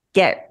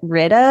get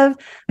rid of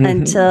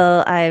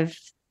until I've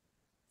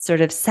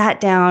sort of sat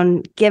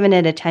down, given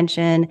it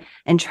attention,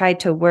 and tried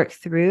to work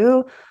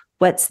through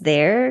what's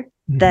there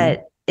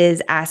that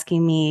is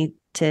asking me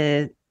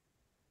to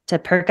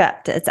perk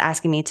up. It's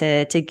asking me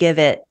to give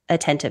it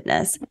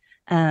attentiveness.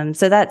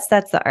 So that's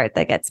the art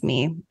that gets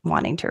me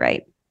wanting to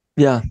write.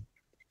 Yeah.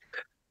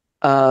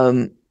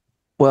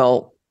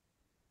 Well,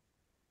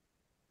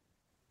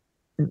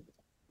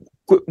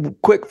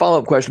 quick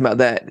follow-up question about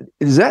that.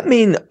 Does that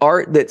mean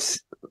art that's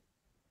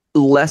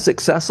less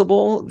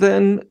accessible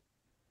than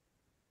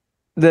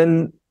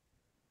some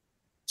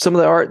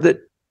of the art that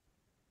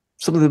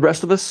some of the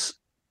rest of us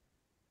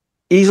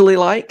easily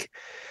like?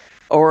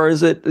 Or is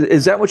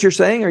that what you're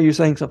saying? Or are you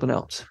saying something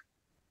else?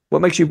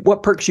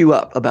 What perks you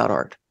up about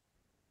art?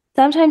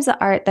 Sometimes the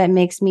art that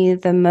makes me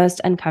the most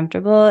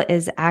uncomfortable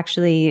is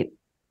actually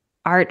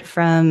art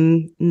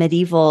from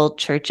medieval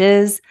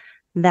churches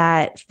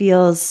that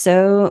feels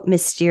so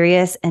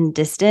mysterious and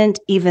distant,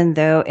 even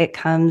though it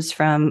comes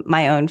from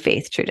my own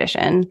faith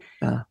tradition.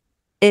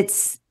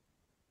 There's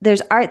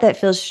art that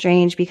feels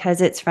strange because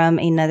it's from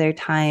another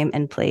time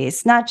and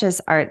place, not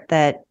just art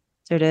that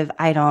sort of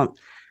I don't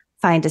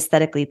find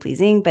aesthetically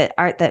pleasing, but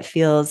art that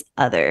feels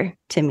other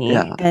to me.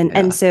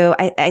 And so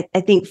I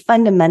think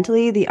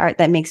fundamentally the art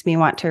that makes me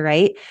want to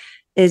write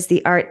is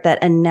the art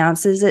that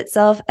announces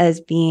itself as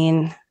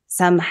being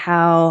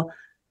somehow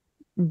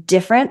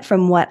different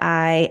from what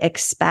I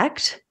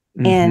expect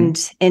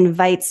and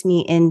invites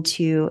me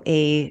into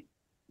a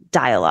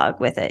dialogue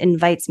with it,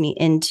 invites me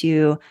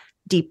into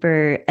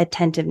deeper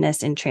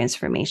attentiveness and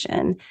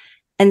transformation.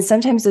 And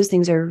sometimes those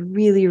things are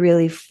really,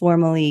 really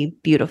formally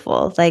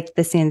beautiful, like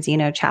the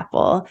Sanzino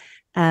Chapel,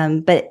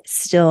 but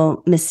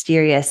still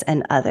mysterious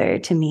and other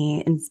to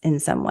me in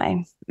some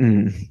way.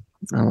 I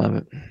love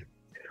it.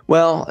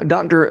 Well,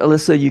 Dr.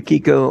 Elissa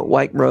Yukiko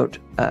Weichbrodt,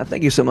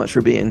 thank you so much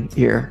for being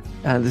here.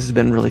 This has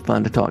been really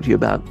fun to talk to you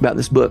about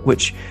this book,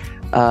 which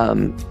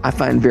I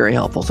find very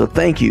helpful. So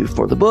thank you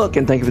for the book,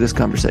 and thank you for this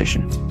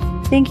conversation.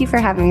 Thank you for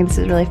having me. This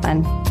is really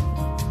fun.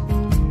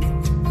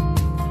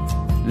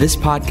 This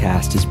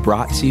podcast is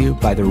brought to you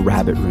by The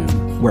Rabbit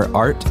Room, where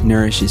art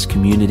nourishes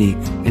community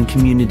and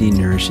community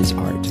nourishes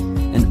art.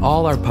 And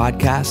all our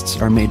podcasts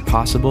are made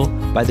possible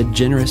by the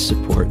generous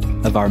support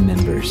of our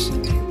members.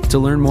 To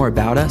learn more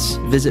about us,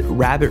 visit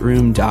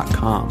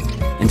rabbitroom.com.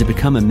 And to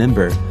become a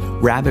member,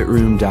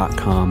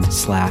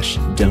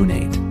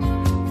 rabbitroom.com/donate.